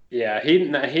 Yeah,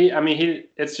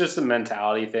 it's just a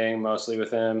mentality thing mostly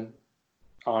with him.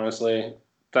 Honestly,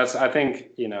 I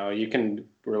think you can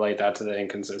relate that to the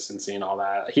inconsistency and all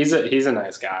that. He's a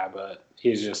nice guy, but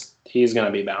he's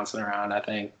gonna be bouncing around, I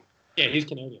think. Yeah, he's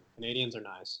Canadian. Canadians are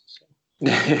nice. So.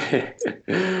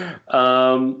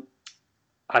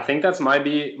 I think that's might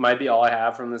be all I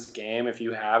have from this game. If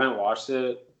you haven't watched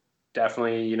it,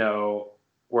 definitely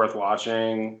worth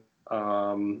watching.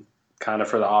 Kind of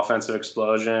for the offensive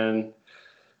explosion.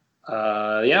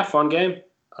 Fun game.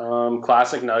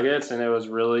 Classic Nuggets, and it was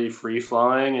really free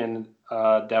flowing and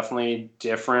definitely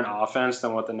different offense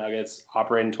than what the Nuggets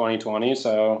operate in 2020.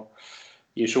 So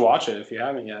you should watch it if you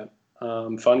haven't yet.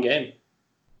 Fun game.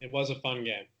 It was a fun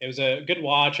game. It was a good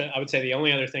watch. I would say the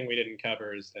only other thing we didn't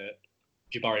cover is that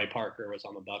Jabari Parker was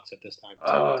on the Bucks at this time.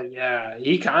 Oh yeah,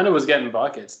 he kind of was getting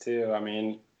buckets too. I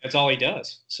mean, that's all he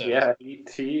does. So yeah,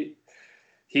 he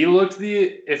looked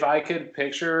if I could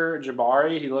picture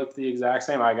Jabari, he looked the exact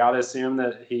same. I gotta assume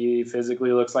that he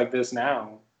physically looks like this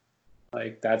now.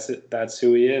 That's it. That's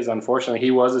who he is. Unfortunately,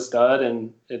 he was a stud,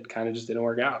 and it kind of just didn't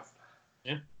work out.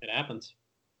 Yeah, it happens.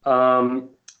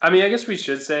 I guess we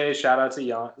should say shout out to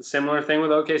Giannis. Similar thing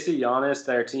with OKC, Giannis,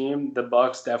 their team. The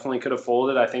Bucks definitely could have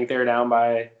folded. I think they were down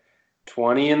by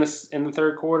 20 in the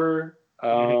third quarter.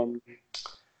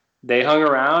 they hung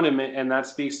around, and that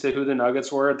speaks to who the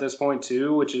Nuggets were at this point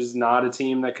too, which is not a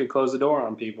team that could close the door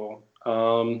on people.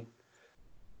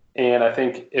 And I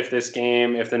think if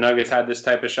the Nuggets had this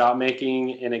type of shot making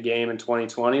in a game in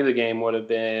 2020, the game would have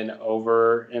been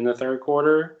over in the third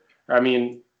quarter. I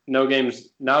mean,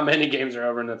 not many games are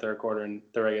over in the third quarter in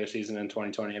the regular season in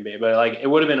 2020 NBA, but like it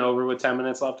would have been over with 10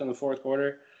 minutes left in the fourth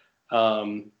quarter.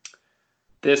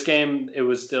 This game, it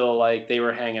was still like they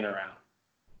were hanging around.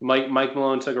 Mike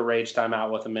Malone took a rage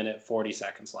timeout with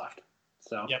 1:40 left.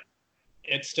 So yep,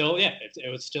 it's still it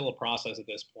was still a process at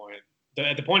this point.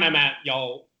 At the point I'm at,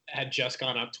 y'all had just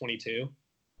gone up 22,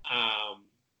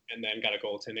 and then got a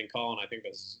goaltending call, and I think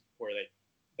this is where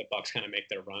the Bucks kind of make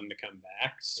their run to come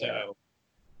back. So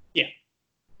yeah.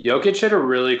 Jokic hit a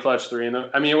really clutch three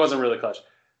it wasn't really clutch.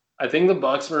 I think the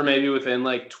Bucks were maybe within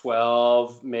like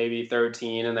 12, maybe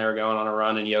 13, and they were going on a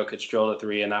run, and Jokic drilled a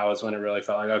three, and that was when it really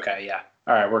felt like, okay, yeah,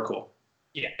 all right, we're cool.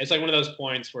 Yeah, it's like one of those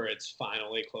points where it's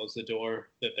finally closed the door,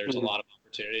 that there's a lot of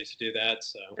opportunities to do that.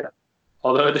 So, yeah.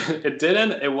 Although it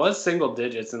didn't, it was single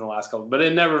digits in the last couple, but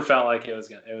it never felt like it was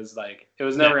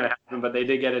never gonna happen. But they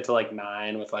did get it to like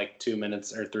 9 with like 2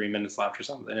 minutes or 3 minutes left or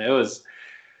something.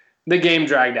 The game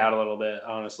dragged out a little bit,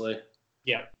 honestly.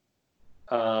 Yeah.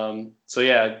 So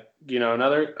yeah,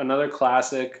 another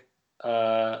classic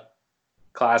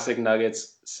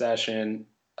Nuggets session,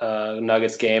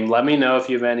 Nuggets game. Let me know if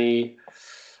you have any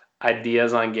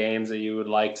ideas on games that you would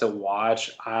like to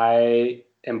watch. I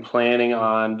am planning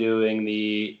on doing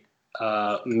the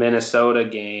Minnesota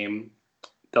game,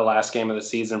 the last game of the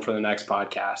season, for the next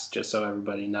podcast, just so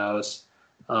everybody knows.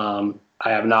 I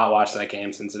have not watched that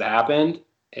game since it happened,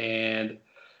 and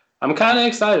I'm kind of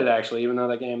excited, actually, even though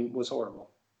that game was horrible.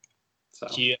 So,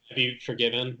 have you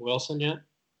forgiven Wilson yet?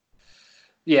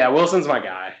 Yeah, Wilson's my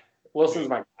guy.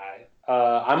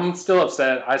 I'm still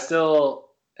upset. I still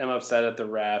am upset at the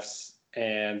refs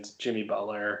and Jimmy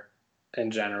Butler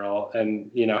in general.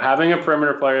 And, having a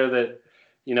perimeter player that,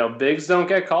 bigs don't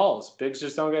get calls. Bigs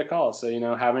just don't get calls. So,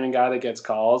 having a guy that gets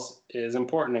calls is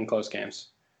important in close games.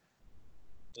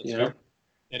 That's fair.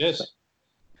 It is.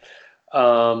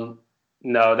 No,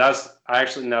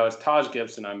 it's Taj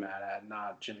Gibson I'm mad at,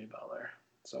 not Jimmy Butler.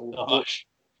 So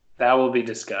that will be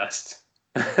discussed.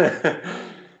 Okay,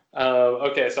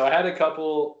 so I had a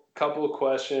couple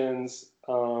questions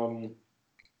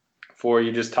for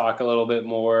you. Just talk a little bit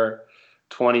more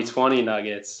 2020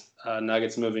 Nuggets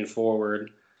moving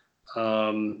forward.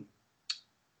 Nuggets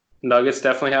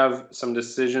definitely have some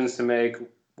decisions to make,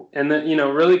 and then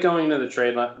really going into the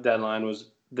trade deadline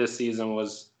this season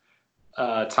was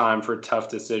time for tough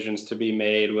decisions to be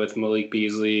made with Malik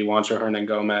Beasley, Juancho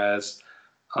Hernan-Gomez,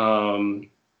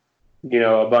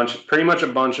 pretty much a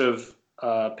bunch of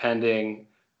pending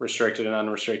restricted and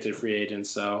unrestricted free agents.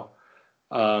 So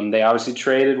they obviously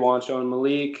traded Juancho and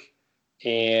Malik,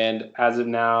 and as of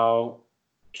now,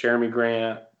 Jerami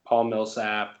Grant, Paul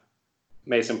Millsap,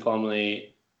 Mason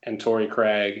Plumlee, and Torrey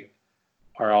Craig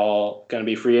are all going to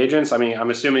be free agents. I mean, I'm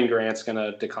assuming Grant's going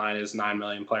to decline his $9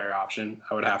 million player option.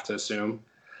 I would have to assume.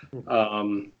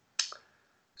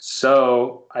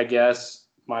 So I guess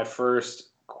my first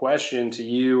question to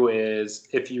you is,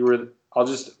 if you were,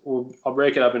 I'll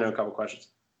break it up into a couple questions.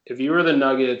 If you were the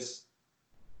Nuggets,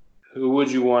 who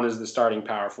would you want as the starting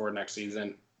power forward next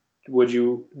season? Would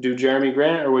you do Jerami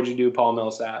Grant or would you do Paul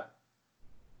Millsap?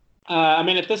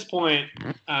 At this point,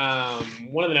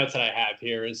 one of the notes that I have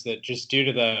here is that just due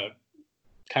to the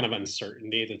kind of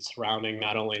uncertainty that's surrounding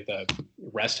not only the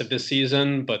rest of the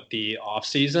season, but the off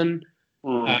season,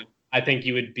 I think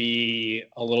you would be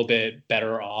a little bit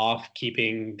better off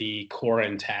keeping the core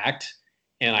intact.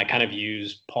 And I kind of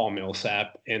use Paul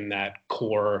Millsap in that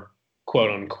core,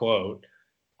 quote unquote.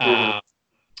 I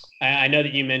know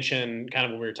that you mentioned kind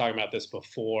of when we were talking about this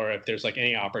before, if there's like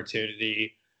any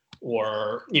opportunity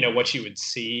or, what you would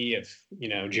see if,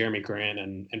 Jerami Grant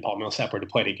and Paul Millsap were to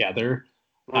play together.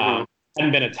 Hasn't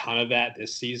been a ton of that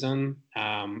this season.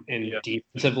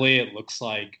 Defensively, it looks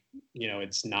like,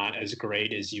 it's not as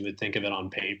great as you would think of it on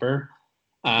paper.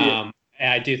 And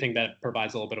I do think that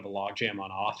provides a little bit of a logjam on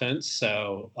offense.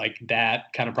 So, like,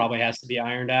 that kind of probably has to be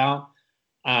ironed out.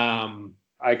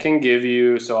 I can give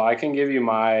you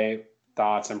my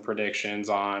thoughts and predictions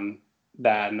on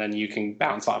that, and then you can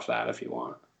bounce off that if you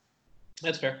want.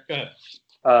 That's fair. Go ahead.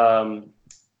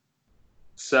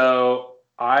 So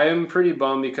I'm pretty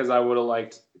bummed because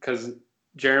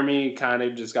Jerami kind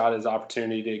of just got his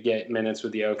opportunity to get minutes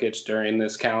with Jokic during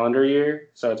this calendar year.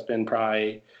 So it's been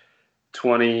probably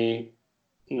 20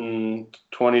 to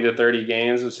 30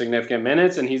 games of significant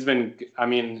minutes, and he's been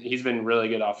really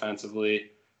good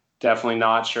offensively. Definitely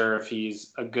not sure if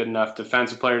he's a good enough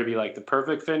defensive player to be like the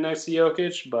perfect fit next to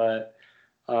Jokic, but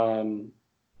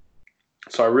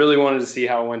so I really wanted to see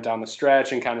how it went down the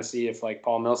stretch and kind of see if like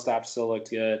Paul Millsap still looked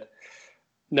good.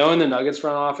 Knowing the Nuggets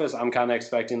front office, I'm kind of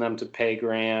expecting them to pay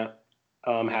Grant,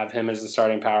 have him as the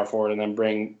starting power forward, and then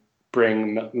bring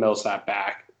Millsap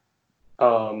back.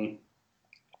 So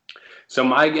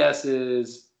my guess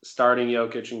is starting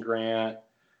Jokic and Grant,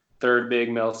 third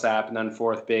big Millsap, and then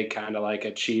fourth big kind of like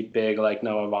a cheap big like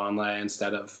Noah Vonleh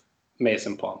instead of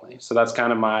Mason Plumlee. So that's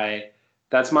kind of my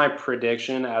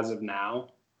prediction as of now.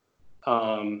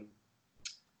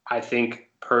 I think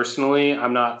personally,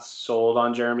 I'm not sold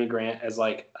on Jerami Grant as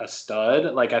like a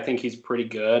stud. Like I think he's pretty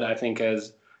good. I think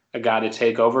as a guy to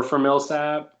take over for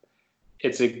Millsap,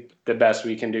 it's the best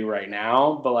we can do right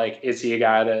now. But like, is he a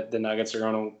guy that the Nuggets are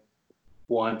going to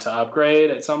want to upgrade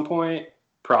at some point?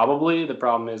 Probably. The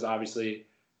problem is obviously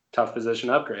tough position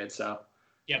upgrade. So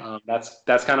yeah, that's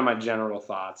kind of my general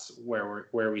thoughts where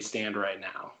we stand right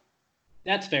now.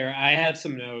 That's fair. I had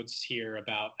some notes here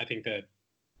about, I think that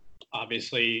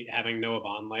obviously having Noah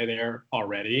Vonleh there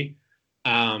already.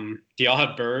 Do y'all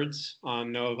have birds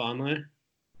on Noah Vonleh?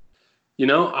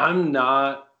 I'm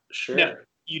not sure. No,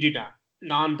 you do not.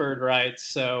 Non-bird rights.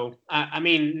 So, I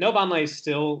mean, Noah Vonleh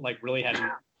still like really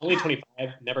hadn't, only 25,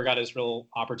 never got his real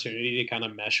opportunity to kind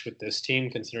of mesh with this team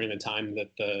considering the time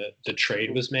that the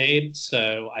trade was made.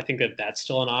 So I think that that's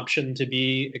still an option to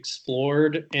be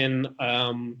explored in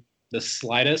the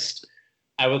slightest.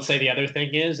 I would say the other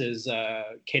thing is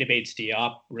Keita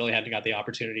Bates-Diop really hadn't got the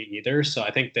opportunity either. So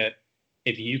I think that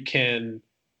if you can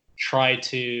try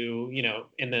to,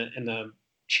 in the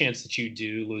chance that you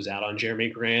do lose out on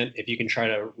Jerami Grant, if you can try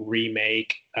to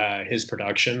remake his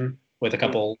production with a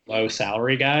couple low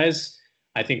salary guys,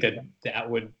 I think that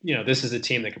would, this is a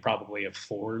team that could probably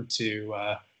afford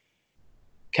to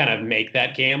kind of make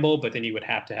that gamble, but then you would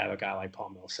have to have a guy like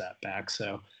Paul Millsap back.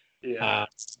 So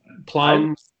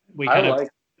Plum, I like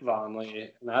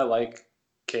Vonleh and I like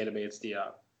Keita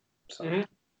Bates-Diop. So. Mm-hmm.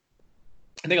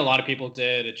 I think a lot of people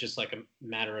did. It's just like a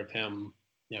matter of him,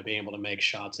 being able to make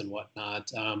shots and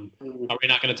whatnot. Are we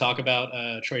not going to talk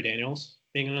about Troy Daniels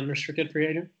being an unrestricted free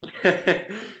agent?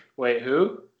 Wait,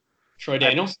 who? Troy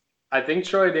Daniels? I think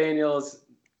Troy Daniels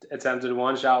attempted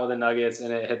one shot with the Nuggets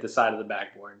and it hit the side of the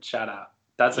backboard. Shout out.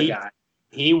 That's a guy.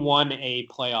 He won a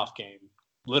playoff game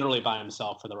literally by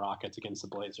himself for the Rockets against the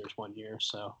Blazers one year.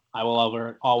 So I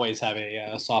will always have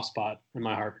a soft spot in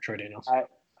my heart for Troy Daniels.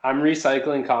 I'm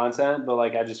recycling content, but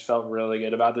like I just felt really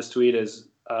good about this tweet. Is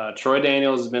Troy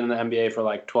Daniels has been in the NBA for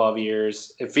like 12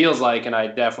 years. It feels like, and I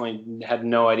definitely had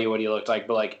no idea what he looked like.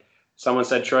 But like someone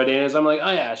said Troy Daniels, I'm like,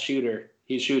 oh yeah, shooter.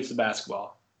 He shoots the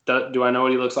basketball. Do I know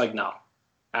what he looks like? No,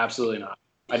 absolutely not.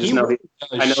 I just know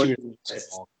I know.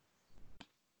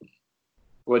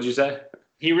 What'd you say?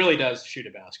 He really does shoot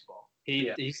a basketball.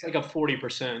 He's like a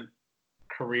 40%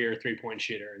 career 3-point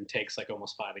shooter and takes like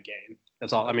almost 5 a game.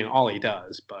 That's all. I mean, all he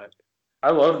does. But I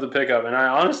love the pickup, and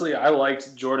I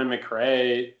liked Jordan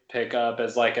McRae pickup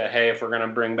as like a hey, if we're gonna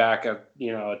bring back a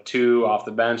 2 off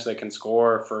the bench that can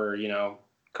score for a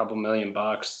couple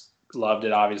 $1,000,000. Loved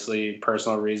it. Obviously,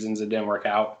 personal reasons it didn't work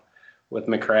out with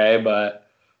McRae, but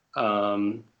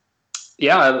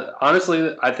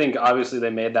honestly, I think obviously they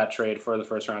made that trade for the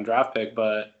first round draft pick,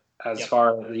 but as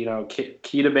far as,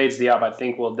 Keita Bates-Diop, I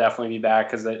think will definitely be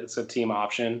back because it's a team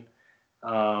option.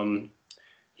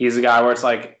 He's a guy where it's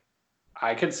like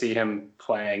I could see him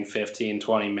playing 15,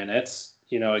 20 minutes,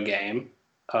 a game.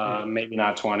 Maybe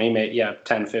not 20,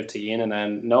 10, 15. And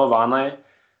then Noah Vonleh,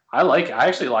 I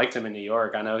actually liked him in New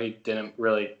York. I know he didn't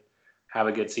really have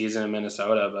a good season in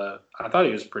Minnesota, but I thought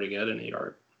he was pretty good in New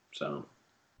York. So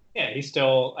yeah, he's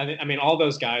still. I mean, all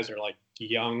those guys are like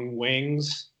young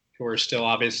wings who are still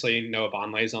obviously Noah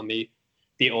Vonleh's on the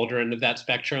older end of that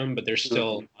spectrum, but there's still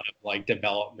a lot of like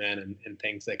development and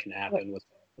things that can happen with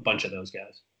a bunch of those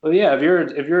guys. Well, yeah, if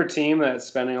you're a team that's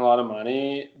spending a lot of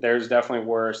money, there's definitely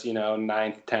worse,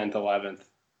 9th, 10th, 11th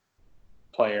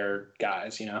player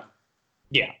guys,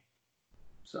 Yeah.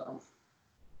 So,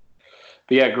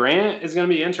 but yeah, Grant is going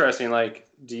to be interesting. Like,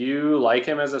 do you like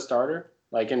him as a starter?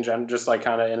 Like in general, just like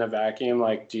kind of in a vacuum.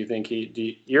 Like, do you think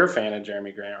you're a fan of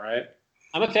Jerami Grant, right?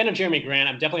 I'm a fan of Jerami Grant.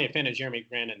 I'm definitely a fan of Jerami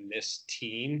Grant in this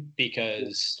team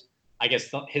because I guess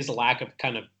his lack of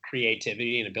kind of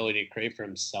creativity and ability to create for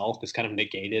himself is kind of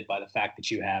negated by the fact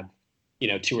that you have,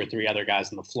 2 or 3 other guys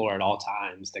on the floor at all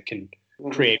times that can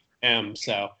create for him.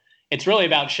 So it's really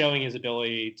about showing his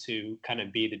ability to kind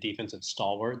of be the defensive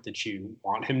stalwart that you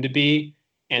want him to be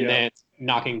and then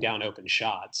knocking down open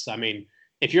shots. I mean,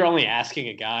 if you're only asking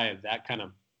a guy of that kind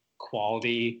of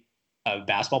quality a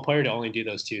basketball player to only do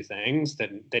those two things,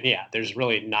 then yeah, there's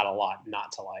really not a lot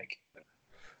not to like.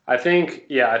 I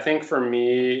think for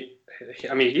me,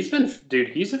 I mean,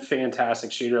 he's a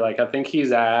fantastic shooter. Like, I think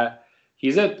he's at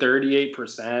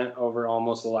 38% over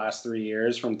almost the last 3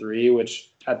 years from three,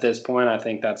 which at this point, I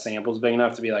think that sample's big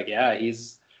enough to be like, yeah,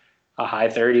 he's a high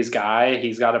 30s guy.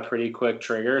 He's got a pretty quick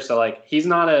trigger. So, like, he's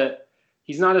not a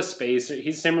spacer.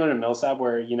 He's similar to Millsap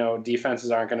where,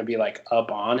 defenses aren't going to be like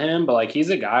up on him, but like, he's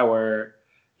a guy where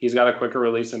he's got a quicker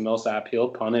release than Millsap. He'll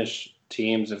punish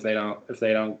teams if they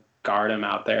don't guard him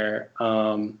out there.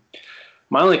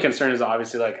 My only concern is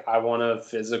obviously, like, I want a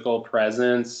physical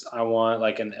presence. I want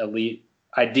like an elite,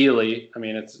 ideally. I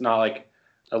mean, it's not like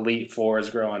elite fours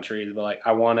grow on trees, but like,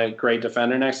 I want a great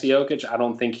defender next to Jokic. I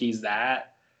don't think he's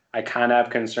that. I kind of have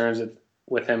concerns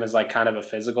with him as like kind of a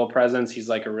physical presence. He's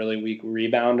like a really weak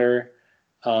rebounder,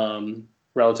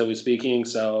 relatively speaking.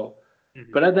 So,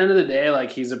 but at the end of the day,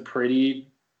 like, he's a pretty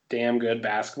damn good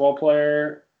basketball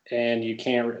player, and you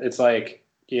can't. It's like,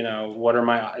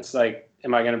 it's like,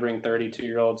 am I going to bring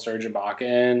 32-year-old Serge Ibaka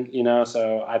in?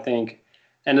 So I think,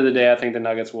 end of the day, I think the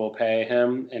Nuggets will pay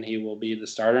him, and he will be the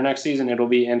starter next season. It'll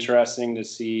be interesting to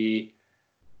see.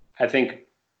 I think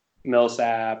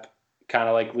Millsap, kind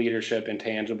of like leadership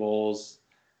intangibles.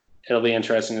 It'll be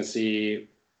interesting to see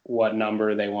what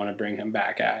number they want to bring him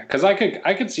back at. Because I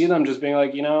could see them just being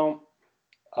like,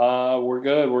 we're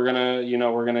good. We're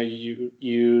gonna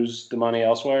use the money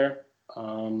elsewhere.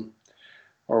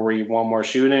 Or we want more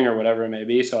shooting or whatever it may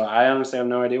be. So I honestly have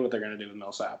no idea what they're going to do with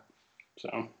Millsap.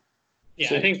 So,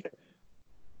 yeah, I think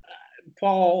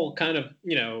Paul kind of,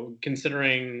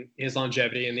 considering his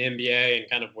longevity in the NBA and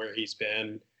kind of where he's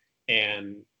been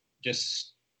and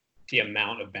just the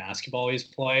amount of basketball he's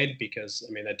played, because,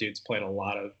 I mean, that dude's played a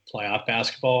lot of playoff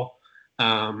basketball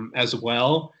as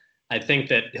well. I think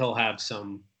that he'll have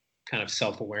some kind of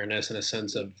self-awareness and a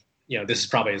sense of, this is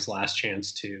probably his last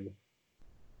chance to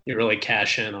really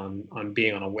cash in on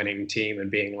being on a winning team and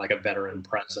being like a veteran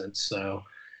presence. So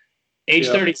age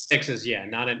 36 is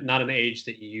not an age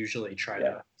that you usually try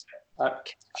to. I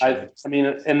mean,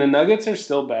 and the Nuggets are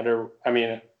still better. I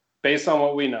mean, based on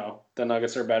what we know, the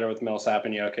Nuggets are better with Millsap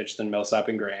and Jokic than Millsap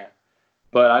and Grant.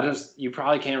 But you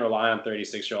probably can't rely on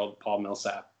 36-year-old Paul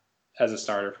Millsap as a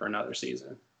starter for another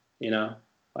season.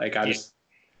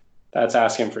 That's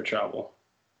asking for trouble.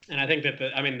 And I think that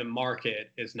the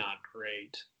market is not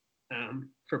great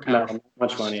for power. Not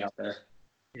much money out there.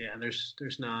 Yeah, there's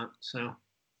not. So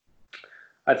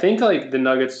I think like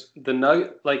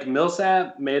like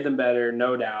Millsap made them better,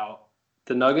 no doubt.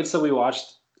 The Nuggets that we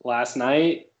watched last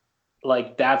night,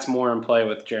 like, that's more in play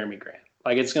with Jerami Grant.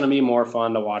 Like, it's going to be more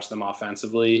fun to watch them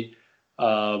offensively.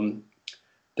 They're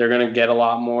going to get a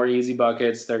lot more easy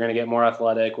buckets. They're going to get more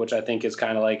athletic, which I think is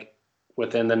kind of like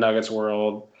within the Nuggets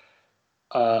world.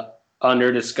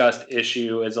 Under-discussed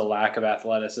issue is a lack of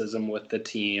athleticism with the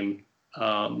team,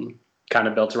 kind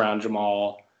of built around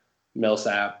Jamal,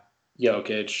 Millsap,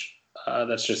 Jokic.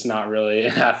 That's just not really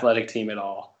an athletic team at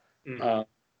all. Mm-hmm.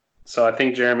 So I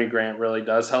think Jerami Grant really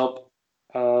does help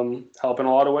in a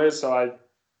lot of ways. So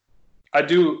I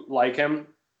do like him.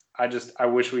 I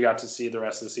wish we got to see the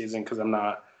rest of the season because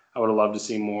I would have loved to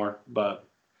see more. But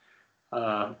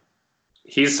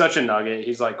he's such a nugget.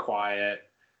 He's like quiet.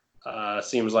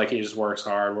 Seems like he just works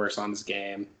hard, works on his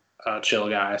game, chill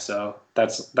guy. So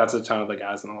that's a ton of the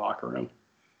guys in the locker room.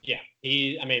 Yeah,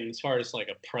 as far as like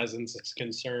a presence is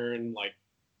concerned, like,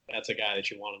 that's a guy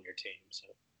that you want on your team. So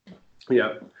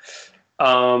yeah.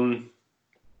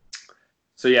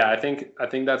 So yeah, I think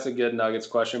that's a good Nuggets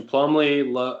question. Plumlee,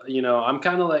 I'm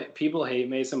kind of like, people hate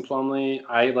Mason Plumlee.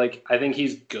 I think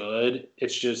he's good.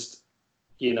 It's just,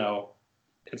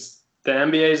 it's the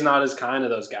NBA is not as kind to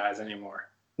those guys anymore.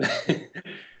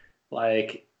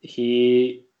 Like,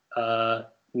 he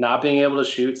not being able to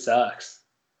shoot sucks.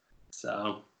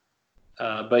 So,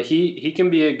 but he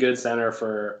can be a good center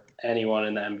for anyone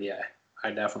in the NBA. I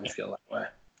definitely feel that way.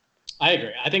 I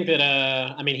agree. I think that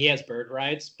he has bird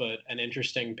rights, but an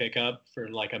interesting pickup for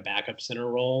like a backup center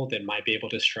role that might be able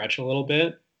to stretch a little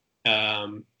bit.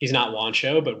 He's not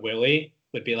Juancho, but Willie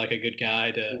would be like a good guy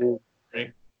to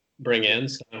bring in.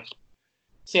 So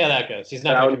see how that goes.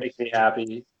 That would make me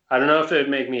happy. I don't know if it would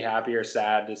make me happy or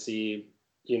sad to see,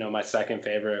 my second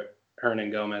favorite Hernan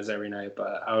Gomez every night,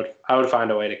 but I would find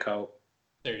a way to cope.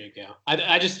 There you go.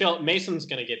 I just feel Mason's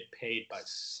going to get paid by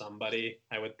somebody,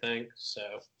 I would think. So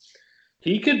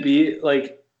he could be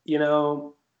like, I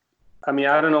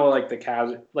don't know, like the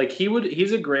Cavs, like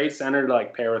he's a great center to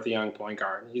like pair with a young point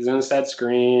guard. He's going to set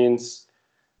screens,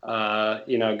 going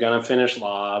to finish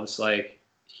lobs. Like,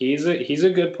 he's a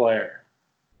good player.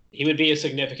 He would be a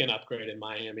significant upgrade in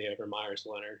Miami over Myers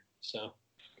Leonard. So.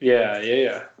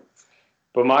 Yeah.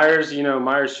 But Myers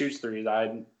shoots threes.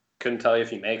 I couldn't tell you if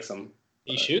he makes them.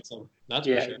 He shoots them. That's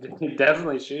for sure. He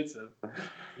definitely shoots them.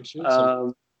 He shoots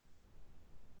them.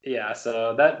 Yeah,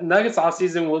 so that Nuggets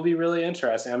offseason will be really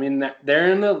interesting. I mean,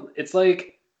 they're in it's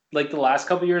like the last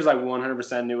couple years, I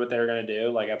 100% knew what they were going to do.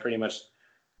 Like,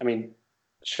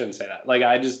 shouldn't say that. Like,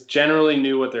 I just generally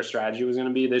knew what their strategy was going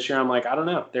to be. This year, I'm like, I don't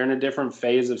know. They're in a different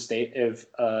phase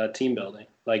of team building.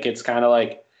 Like, it's kind of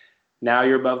like now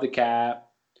you're above the cap.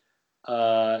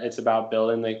 It's about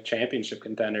building the championship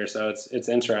contender. So it's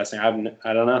interesting. I don't know.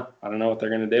 I don't know what they're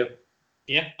going to do.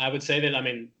 Yeah, I would say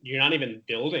that, you're not even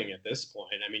building at this point.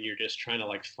 You're just trying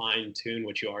to fine tune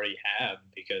what you already have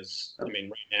because, right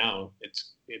now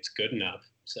it's good enough.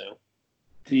 So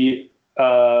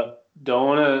don't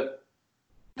want to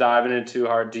dive in it too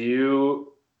hard. Do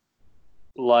you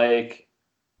like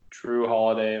Drew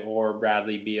Holiday or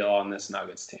Bradley Beal on this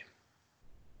Nuggets team?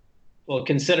 Well,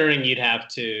 considering you'd have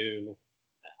to.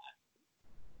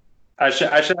 I should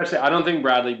actually say I don't think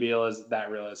Bradley Beal is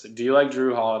that realistic. Do you like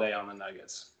Drew Holiday on the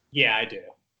Nuggets? Yeah, I do.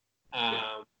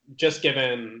 Just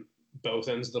given both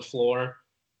ends of the floor,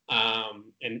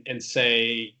 and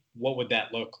say what would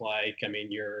that look like?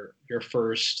 Your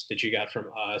first that you got from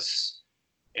us,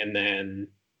 and then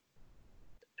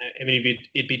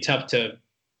it'd be tough to.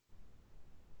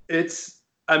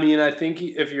 I think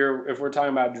if we're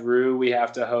talking about Drew, we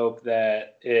have to hope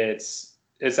that it's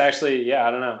actually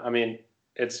I don't know.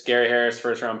 It's Gary Harris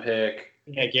first round pick.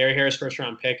 Yeah, Gary Harris first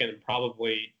round pick, and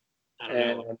probably I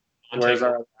don't know. Where's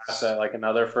our asset? Like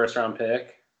another first round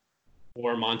pick,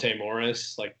 or Monte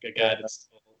Morris, like a guy that's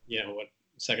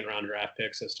second round draft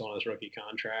pick, so still on his rookie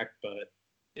contract. But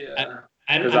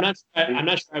I'm not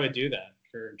sure I would do that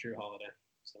for Drew Holiday.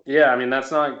 So. Yeah,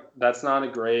 that's not a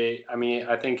great.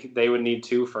 I think they would need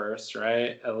 2 firsts,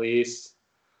 right? At least.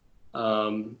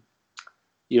 Malik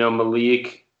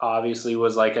obviously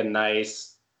was like a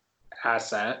nice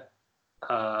asset.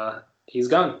 He's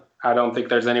gone. I don't think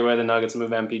there's any way the Nuggets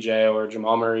move MPJ or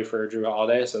Jamal Murray for Drew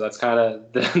Holiday. So that's kind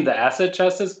of the asset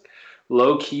chest is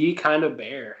low key kind of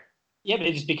bare. Yeah, but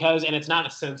it's just because, and it's not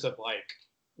a sense of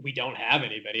we don't have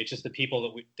anybody. It's just the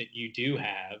people that you do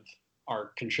have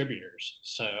are contributors.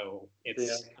 So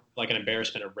it's like an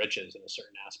embarrassment of riches in a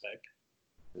certain aspect.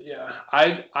 Yeah,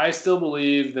 I still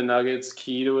believe the Nuggets'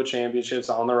 key to a championship's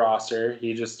on the roster.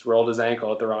 He just rolled his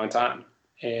ankle at the wrong time,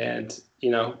 and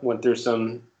went through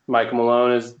some. Michael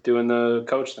Malone is doing the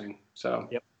coach thing, so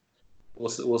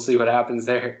we'll see what happens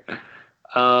there.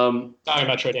 Talking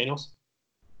about Troy Daniels.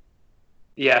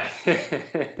 Yeah,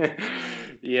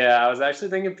 yeah. I was actually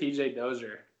thinking PJ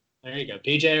Dozier. There you go,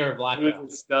 PJ or Black Belt.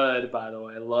 Who's a stud, by the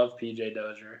way. I love PJ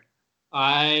Dozier.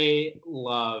 I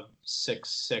love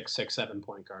 6'6", 6'7"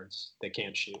 point guards. They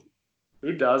can't shoot.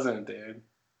 Who doesn't, dude?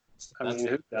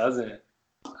 Who doesn't?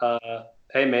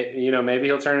 Hey, maybe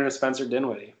he'll turn into Spencer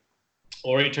Dinwiddie.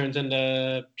 Or he turns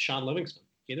into Sean Livingston.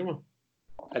 Either one.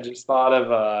 I just thought of oh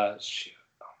my god,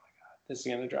 this is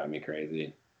gonna drive me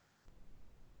crazy.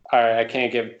 All right, I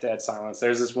can't give dead silence.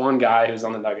 There's this one guy who's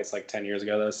on the Nuggets 10 years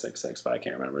ago that was 6'6", but I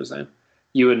can't remember his name.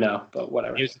 You would know, but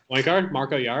whatever. He was the point guard,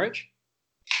 Marko Jaric?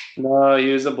 No,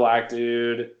 he was a black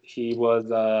dude. He was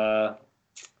oh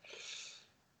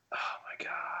my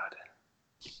god.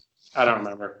 I don't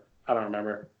remember. I'm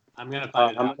gonna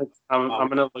find it out. I'm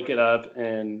gonna look it up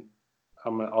and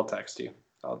I'll text you.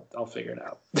 I'll figure it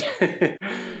out.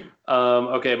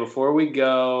 Okay, before we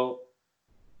go,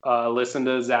 listen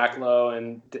to Zach Lowe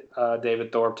and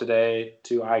David Thorpe today,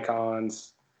 2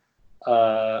 icons,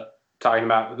 talking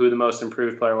about who the most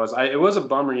improved player was. It was a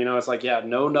bummer, it's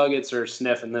no Nuggets are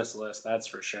sniffing this list, that's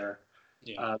for sure,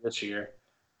 this year.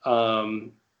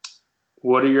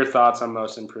 What are your thoughts on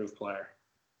most improved player?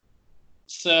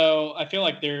 So I feel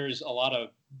like there's a lot of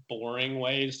boring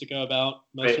ways to go about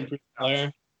most improved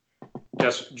player.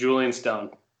 Just Julian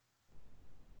Stone.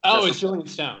 Oh, it's Julian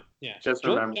Stone. Yeah. Just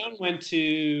Julian remember. Stone went to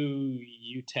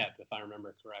UTEP, if I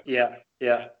remember correctly.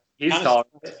 Yeah. He's tall.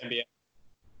 Right?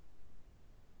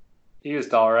 He was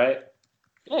tall, right?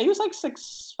 Yeah, he was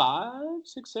 6'5",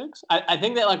 6'6". I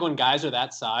think that when guys are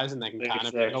that size and they can kind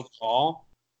of pick up the ball,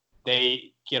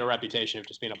 they get a reputation of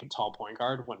just being a tall point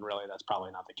guard when really that's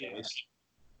probably not the case.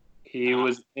 He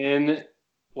was in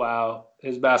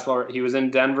his basketball. He was in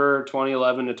Denver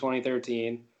 2011 to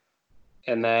 2013,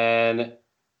 and then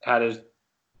had his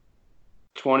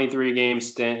 23-game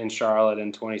stint in Charlotte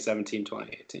in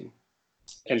 2017-2018,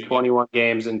 and 21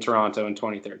 games in Toronto in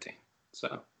 2013.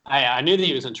 So I knew that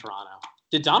he was in Toronto.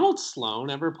 Did Donald Sloan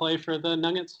ever play for the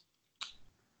Nuggets?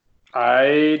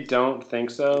 I don't think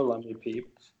so. Let me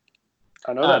peep.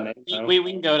 I know that name.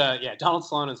 We can go to Donald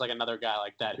Sloan is like another guy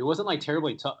like that who wasn't like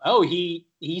terribly tough. Oh, he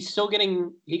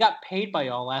got paid by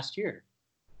y'all last year.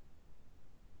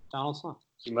 Donald Sloan.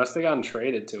 He must have gotten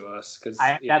traded to us because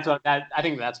I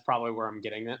think that's probably where I'm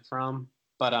getting it from.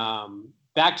 But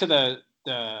back to the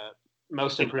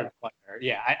most improved player.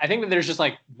 Yeah, I think that there's just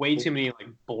like way too many like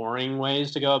boring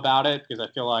ways to go about it because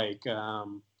I feel like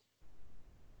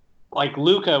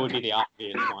Luka would be the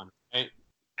obvious one, right?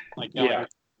 Like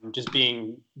just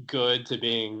being good to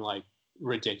being like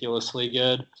ridiculously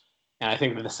good, and I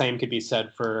think that the same could be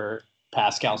said for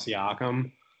Pascal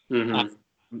Siakam. Mm-hmm.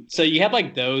 So you have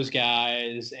like those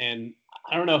guys, and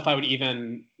I don't know if I would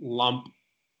even lump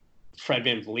Fred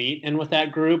VanVleet in with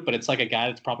that group, but it's like a guy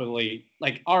that's probably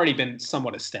like already been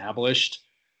somewhat established,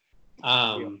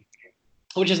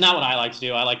 which is not what I like to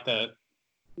do. I like the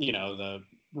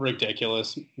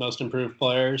ridiculous most improved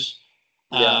players.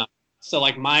 So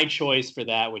like my choice for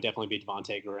that would definitely be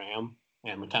Devontae Graham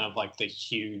and kind of like the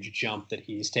huge jump that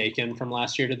he's taken from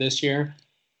last year to this year,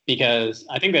 because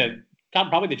I think that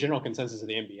probably the general consensus of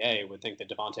the NBA would think that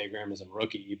Devontae Graham is a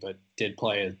rookie, but did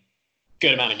play a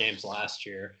good amount of games last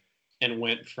year and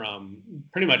went from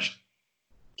pretty much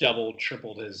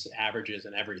tripled his averages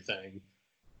and everything.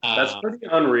 That's pretty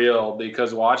unreal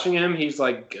because watching him, he's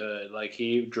like good. Like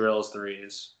he drills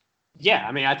threes. Yeah,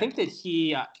 I mean, I think that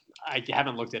I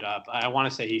haven't looked it up. I want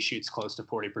to say he shoots close to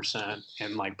 40%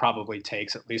 and like probably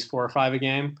takes at least 4 or 5 a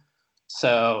game.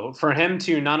 So for him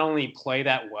to not only play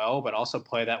that well, but also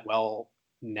play that well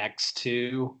next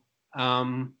to,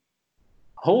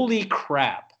 holy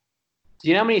crap. Do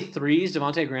you know how many threes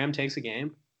Devontae Graham takes a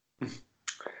game?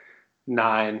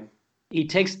 9. He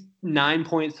takes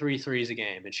 9.3 threes a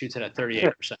game and shoots it at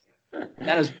 38%.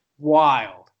 That is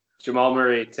wild. Jamal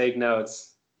Murray, take notes.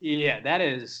 Yeah, that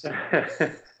is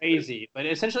crazy. But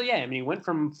essentially, I mean, he went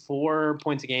from 4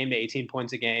 points a game to 18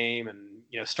 points a game and,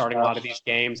 starting a lot of these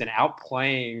games and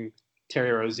outplaying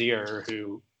Terry Rozier,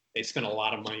 who they spent a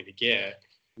lot of money to get.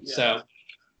 Yeah. So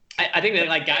I think that,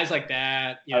 like, guys like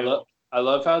that, I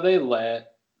love how they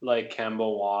let, like, Kemba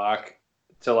walk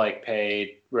to, like,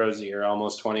 pay Rozier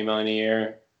almost $20 million a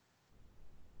year.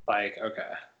 Like,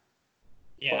 okay.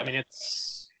 Yeah, I mean,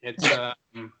 it's MJ,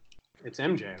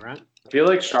 right? I feel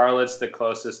like Charlotte's the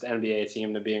closest NBA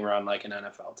team to being run like an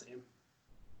NFL team,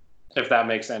 if that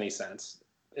makes any sense.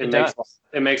 It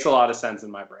makes a lot of sense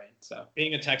in my brain. So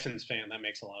being a Texans fan, that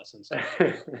makes a lot of sense. So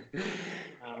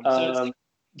it's like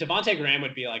Devontae Graham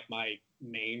would be like my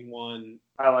main one.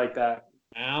 I like that.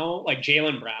 Now, like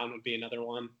Jaylen Brown would be another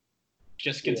one,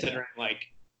 just considering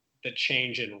like the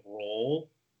change in role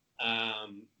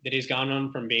that he's gone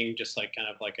on from being just like kind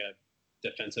of like a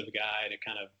defensive guy to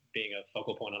kind of being a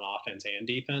focal point on offense and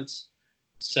defense.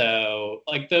 So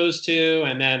like those two,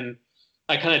 and then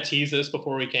I kind of teased this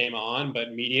before we came on,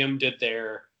 but Medium did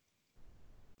their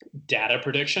data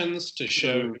predictions to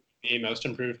show the most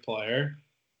improved player.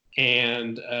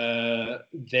 And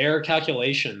their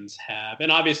calculations have,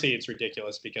 and obviously it's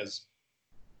ridiculous because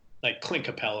like Clint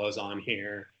Capello's on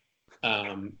here,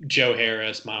 Joe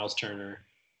Harris, Miles Turner,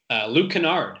 Luke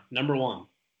Kennard, number 1.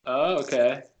 Oh,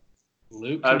 okay.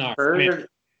 Luke Kennard.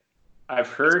 I've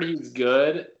heard he's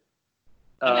good.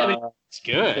 It's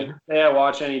good. Yeah,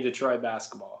 watch any Detroit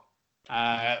basketball.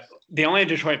 The only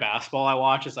Detroit basketball I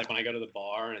watch is like when I go to the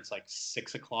bar and it's like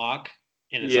 6:00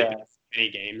 and it's like any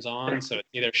games on. So it's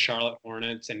either Charlotte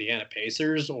Hornets, Indiana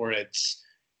Pacers, or it's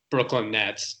Brooklyn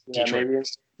Nets. Yeah, Detroit.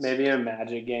 maybe a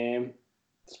Magic game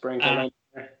sprinkled in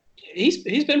there.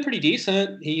 He's been pretty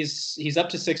decent. He's up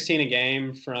to 16 a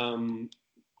game from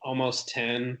almost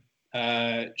 10,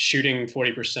 shooting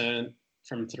 40%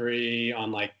 from 3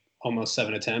 on like almost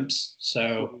 7 attempts.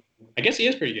 So I guess he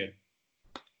is pretty good.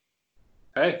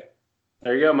 Hey,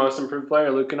 there you go. Most improved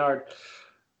player, Luke Kennard.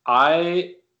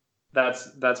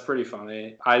 That's pretty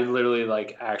funny. I literally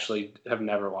like actually have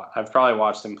never watched. I've probably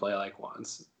watched him play like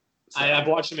once. So. I've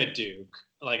watched him at Duke.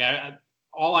 Like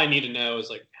all I need to know is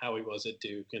like how he was at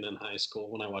Duke and in high school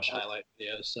when I watched highlight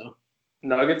videos. So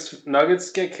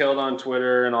Nuggets get killed on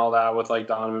Twitter and all that with like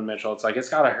Donovan Mitchell. It's like it's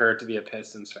gotta hurt to be a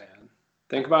Pistons fan.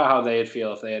 Think about how they'd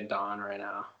feel if they had Don right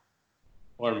now.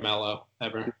 Or Melo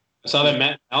ever. I saw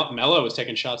that Melo was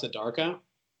taking shots at Darko.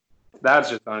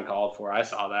 That's just uncalled for. I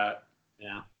saw that.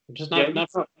 Yeah. Just not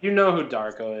you know who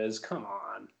Darko is. Come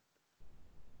on.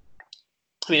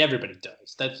 I mean, everybody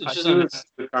does. That's it's just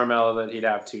with Carmelo that he'd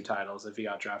have 2 titles if he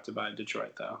got drafted by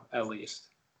Detroit, though, at least.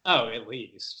 Oh, at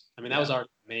least. I mean, that was our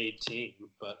made team,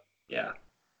 but yeah.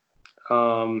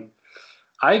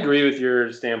 I agree with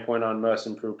your standpoint on most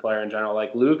improved player in general.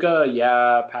 Like Luka,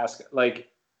 Pascal, like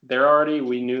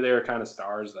we knew they were kind of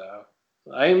stars though.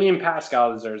 I mean,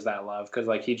 Pascal deserves that love because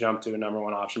like he jumped to a number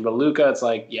one option, but Luka, it's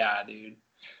like, yeah, dude.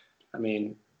 I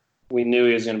mean, we knew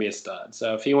he was going to be a stud.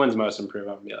 So if he wins Most Improved,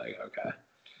 I'm gonna be like, okay.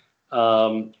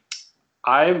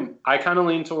 I kind of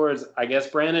lean towards, I guess,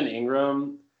 Brandon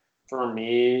Ingram for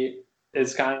me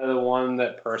is kind of the one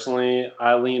that personally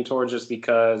I lean towards just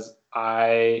because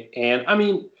I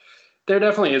mean, there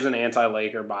definitely is an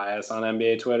anti-Laker bias on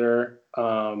NBA Twitter.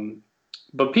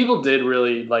 But people did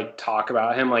really like talk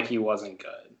about him like he wasn't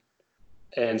good.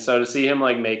 And so to see him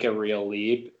like make a real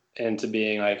leap into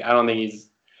being like, I don't think he's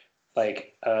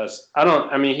like,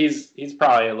 I mean, he's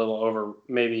probably a little over,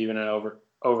 maybe even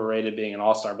overrated being an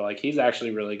all-star, but like he's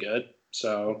actually really good.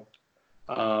 So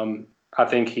I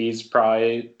think he's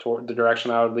probably toward the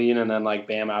direction I would lean, and then like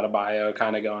Bam Adebayo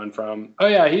kind of going from, oh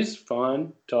yeah, he's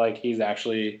fun to like he's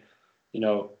actually,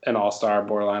 an all-star,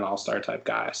 borderline all-star type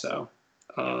guy. So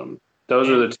those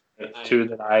are the two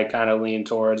that I kind of lean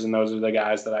towards, and those are the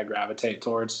guys that I gravitate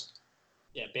towards.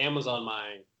 Yeah, Bam was on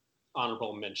my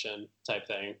honorable mention type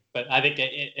thing, but I think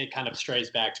it kind of strays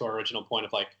back to our original point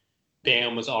of like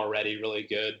Bam was already really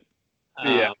good.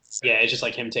 Yeah, it's just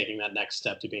like him taking that next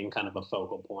step to being kind of a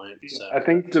focal point. So I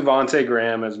think Devonte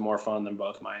Graham is more fun than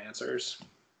both my answers.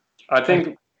 I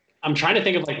think I'm trying to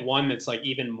think of like one that's like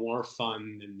even more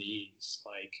fun than these.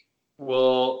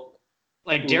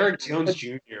 Like Derrick Jones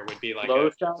Jr. would be like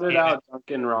shouted out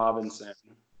Duncan Robinson.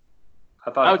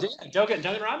 I thought Duncan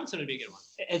Robinson would be a good one.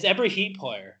 It's every Heat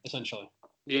player essentially.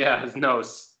 Yeah, no,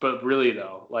 but really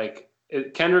though, like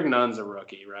Kendrick Nunn's a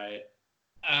rookie, right?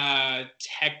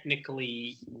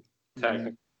 Technically,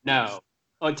 no.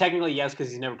 Well, technically, yes, because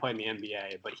he's never played in the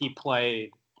NBA, but he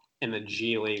played in the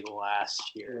G League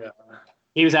last year. Yeah.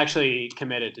 He was actually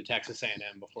committed to Texas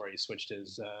A&M before he switched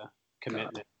his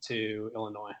commitment to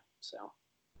Illinois. So,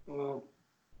 well,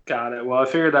 got it. Well, I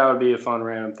figured that would be a fun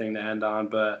random thing to end on,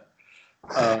 but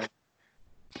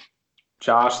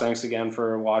Josh, thanks again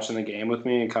for watching the game with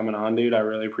me and coming on, dude. I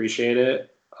really appreciate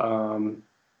it. I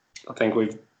think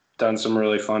we've done some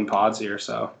really fun pods here,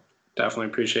 so definitely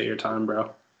appreciate your time, bro.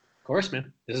 Of course,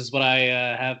 man. This is what I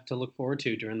have to look forward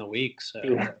to during the week. So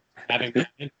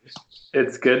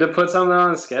it's good to put something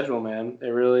on the schedule, man. It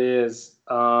really is.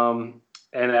 And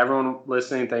everyone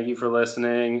listening, thank you for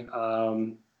listening.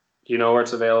 You know where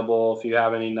it's available. If you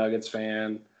have any Nuggets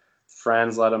fan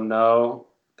friends, let them know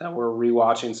that we're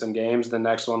rewatching some games. The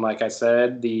next one, like I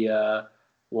said, the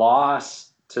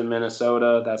loss to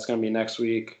Minnesota, that's going to be next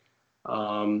week.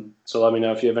 So let me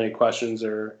know if you have any questions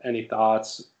or any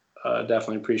thoughts.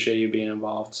 Definitely appreciate you being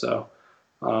involved. So,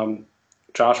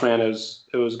 Josh, man, it was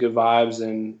good vibes,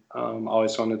 and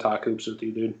always fun to talk hoops with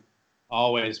you, dude.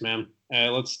 Always, man.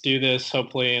 Let's do this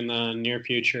hopefully in the near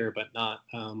future, but not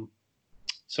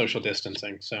social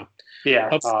distancing. So yeah,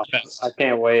 I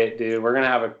can't wait, dude. We're gonna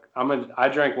have I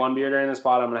drank one beer during this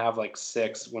pod. I'm gonna have like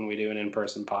 6 when we do an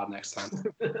in-person pod next time.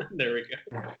 There we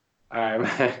go. All right,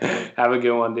 man. Have a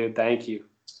good one, dude. Thank you.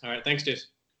 All right, thanks, Jace.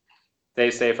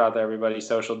 Stay safe out there, everybody.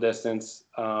 Social distance.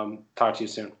 Talk to you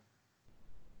soon.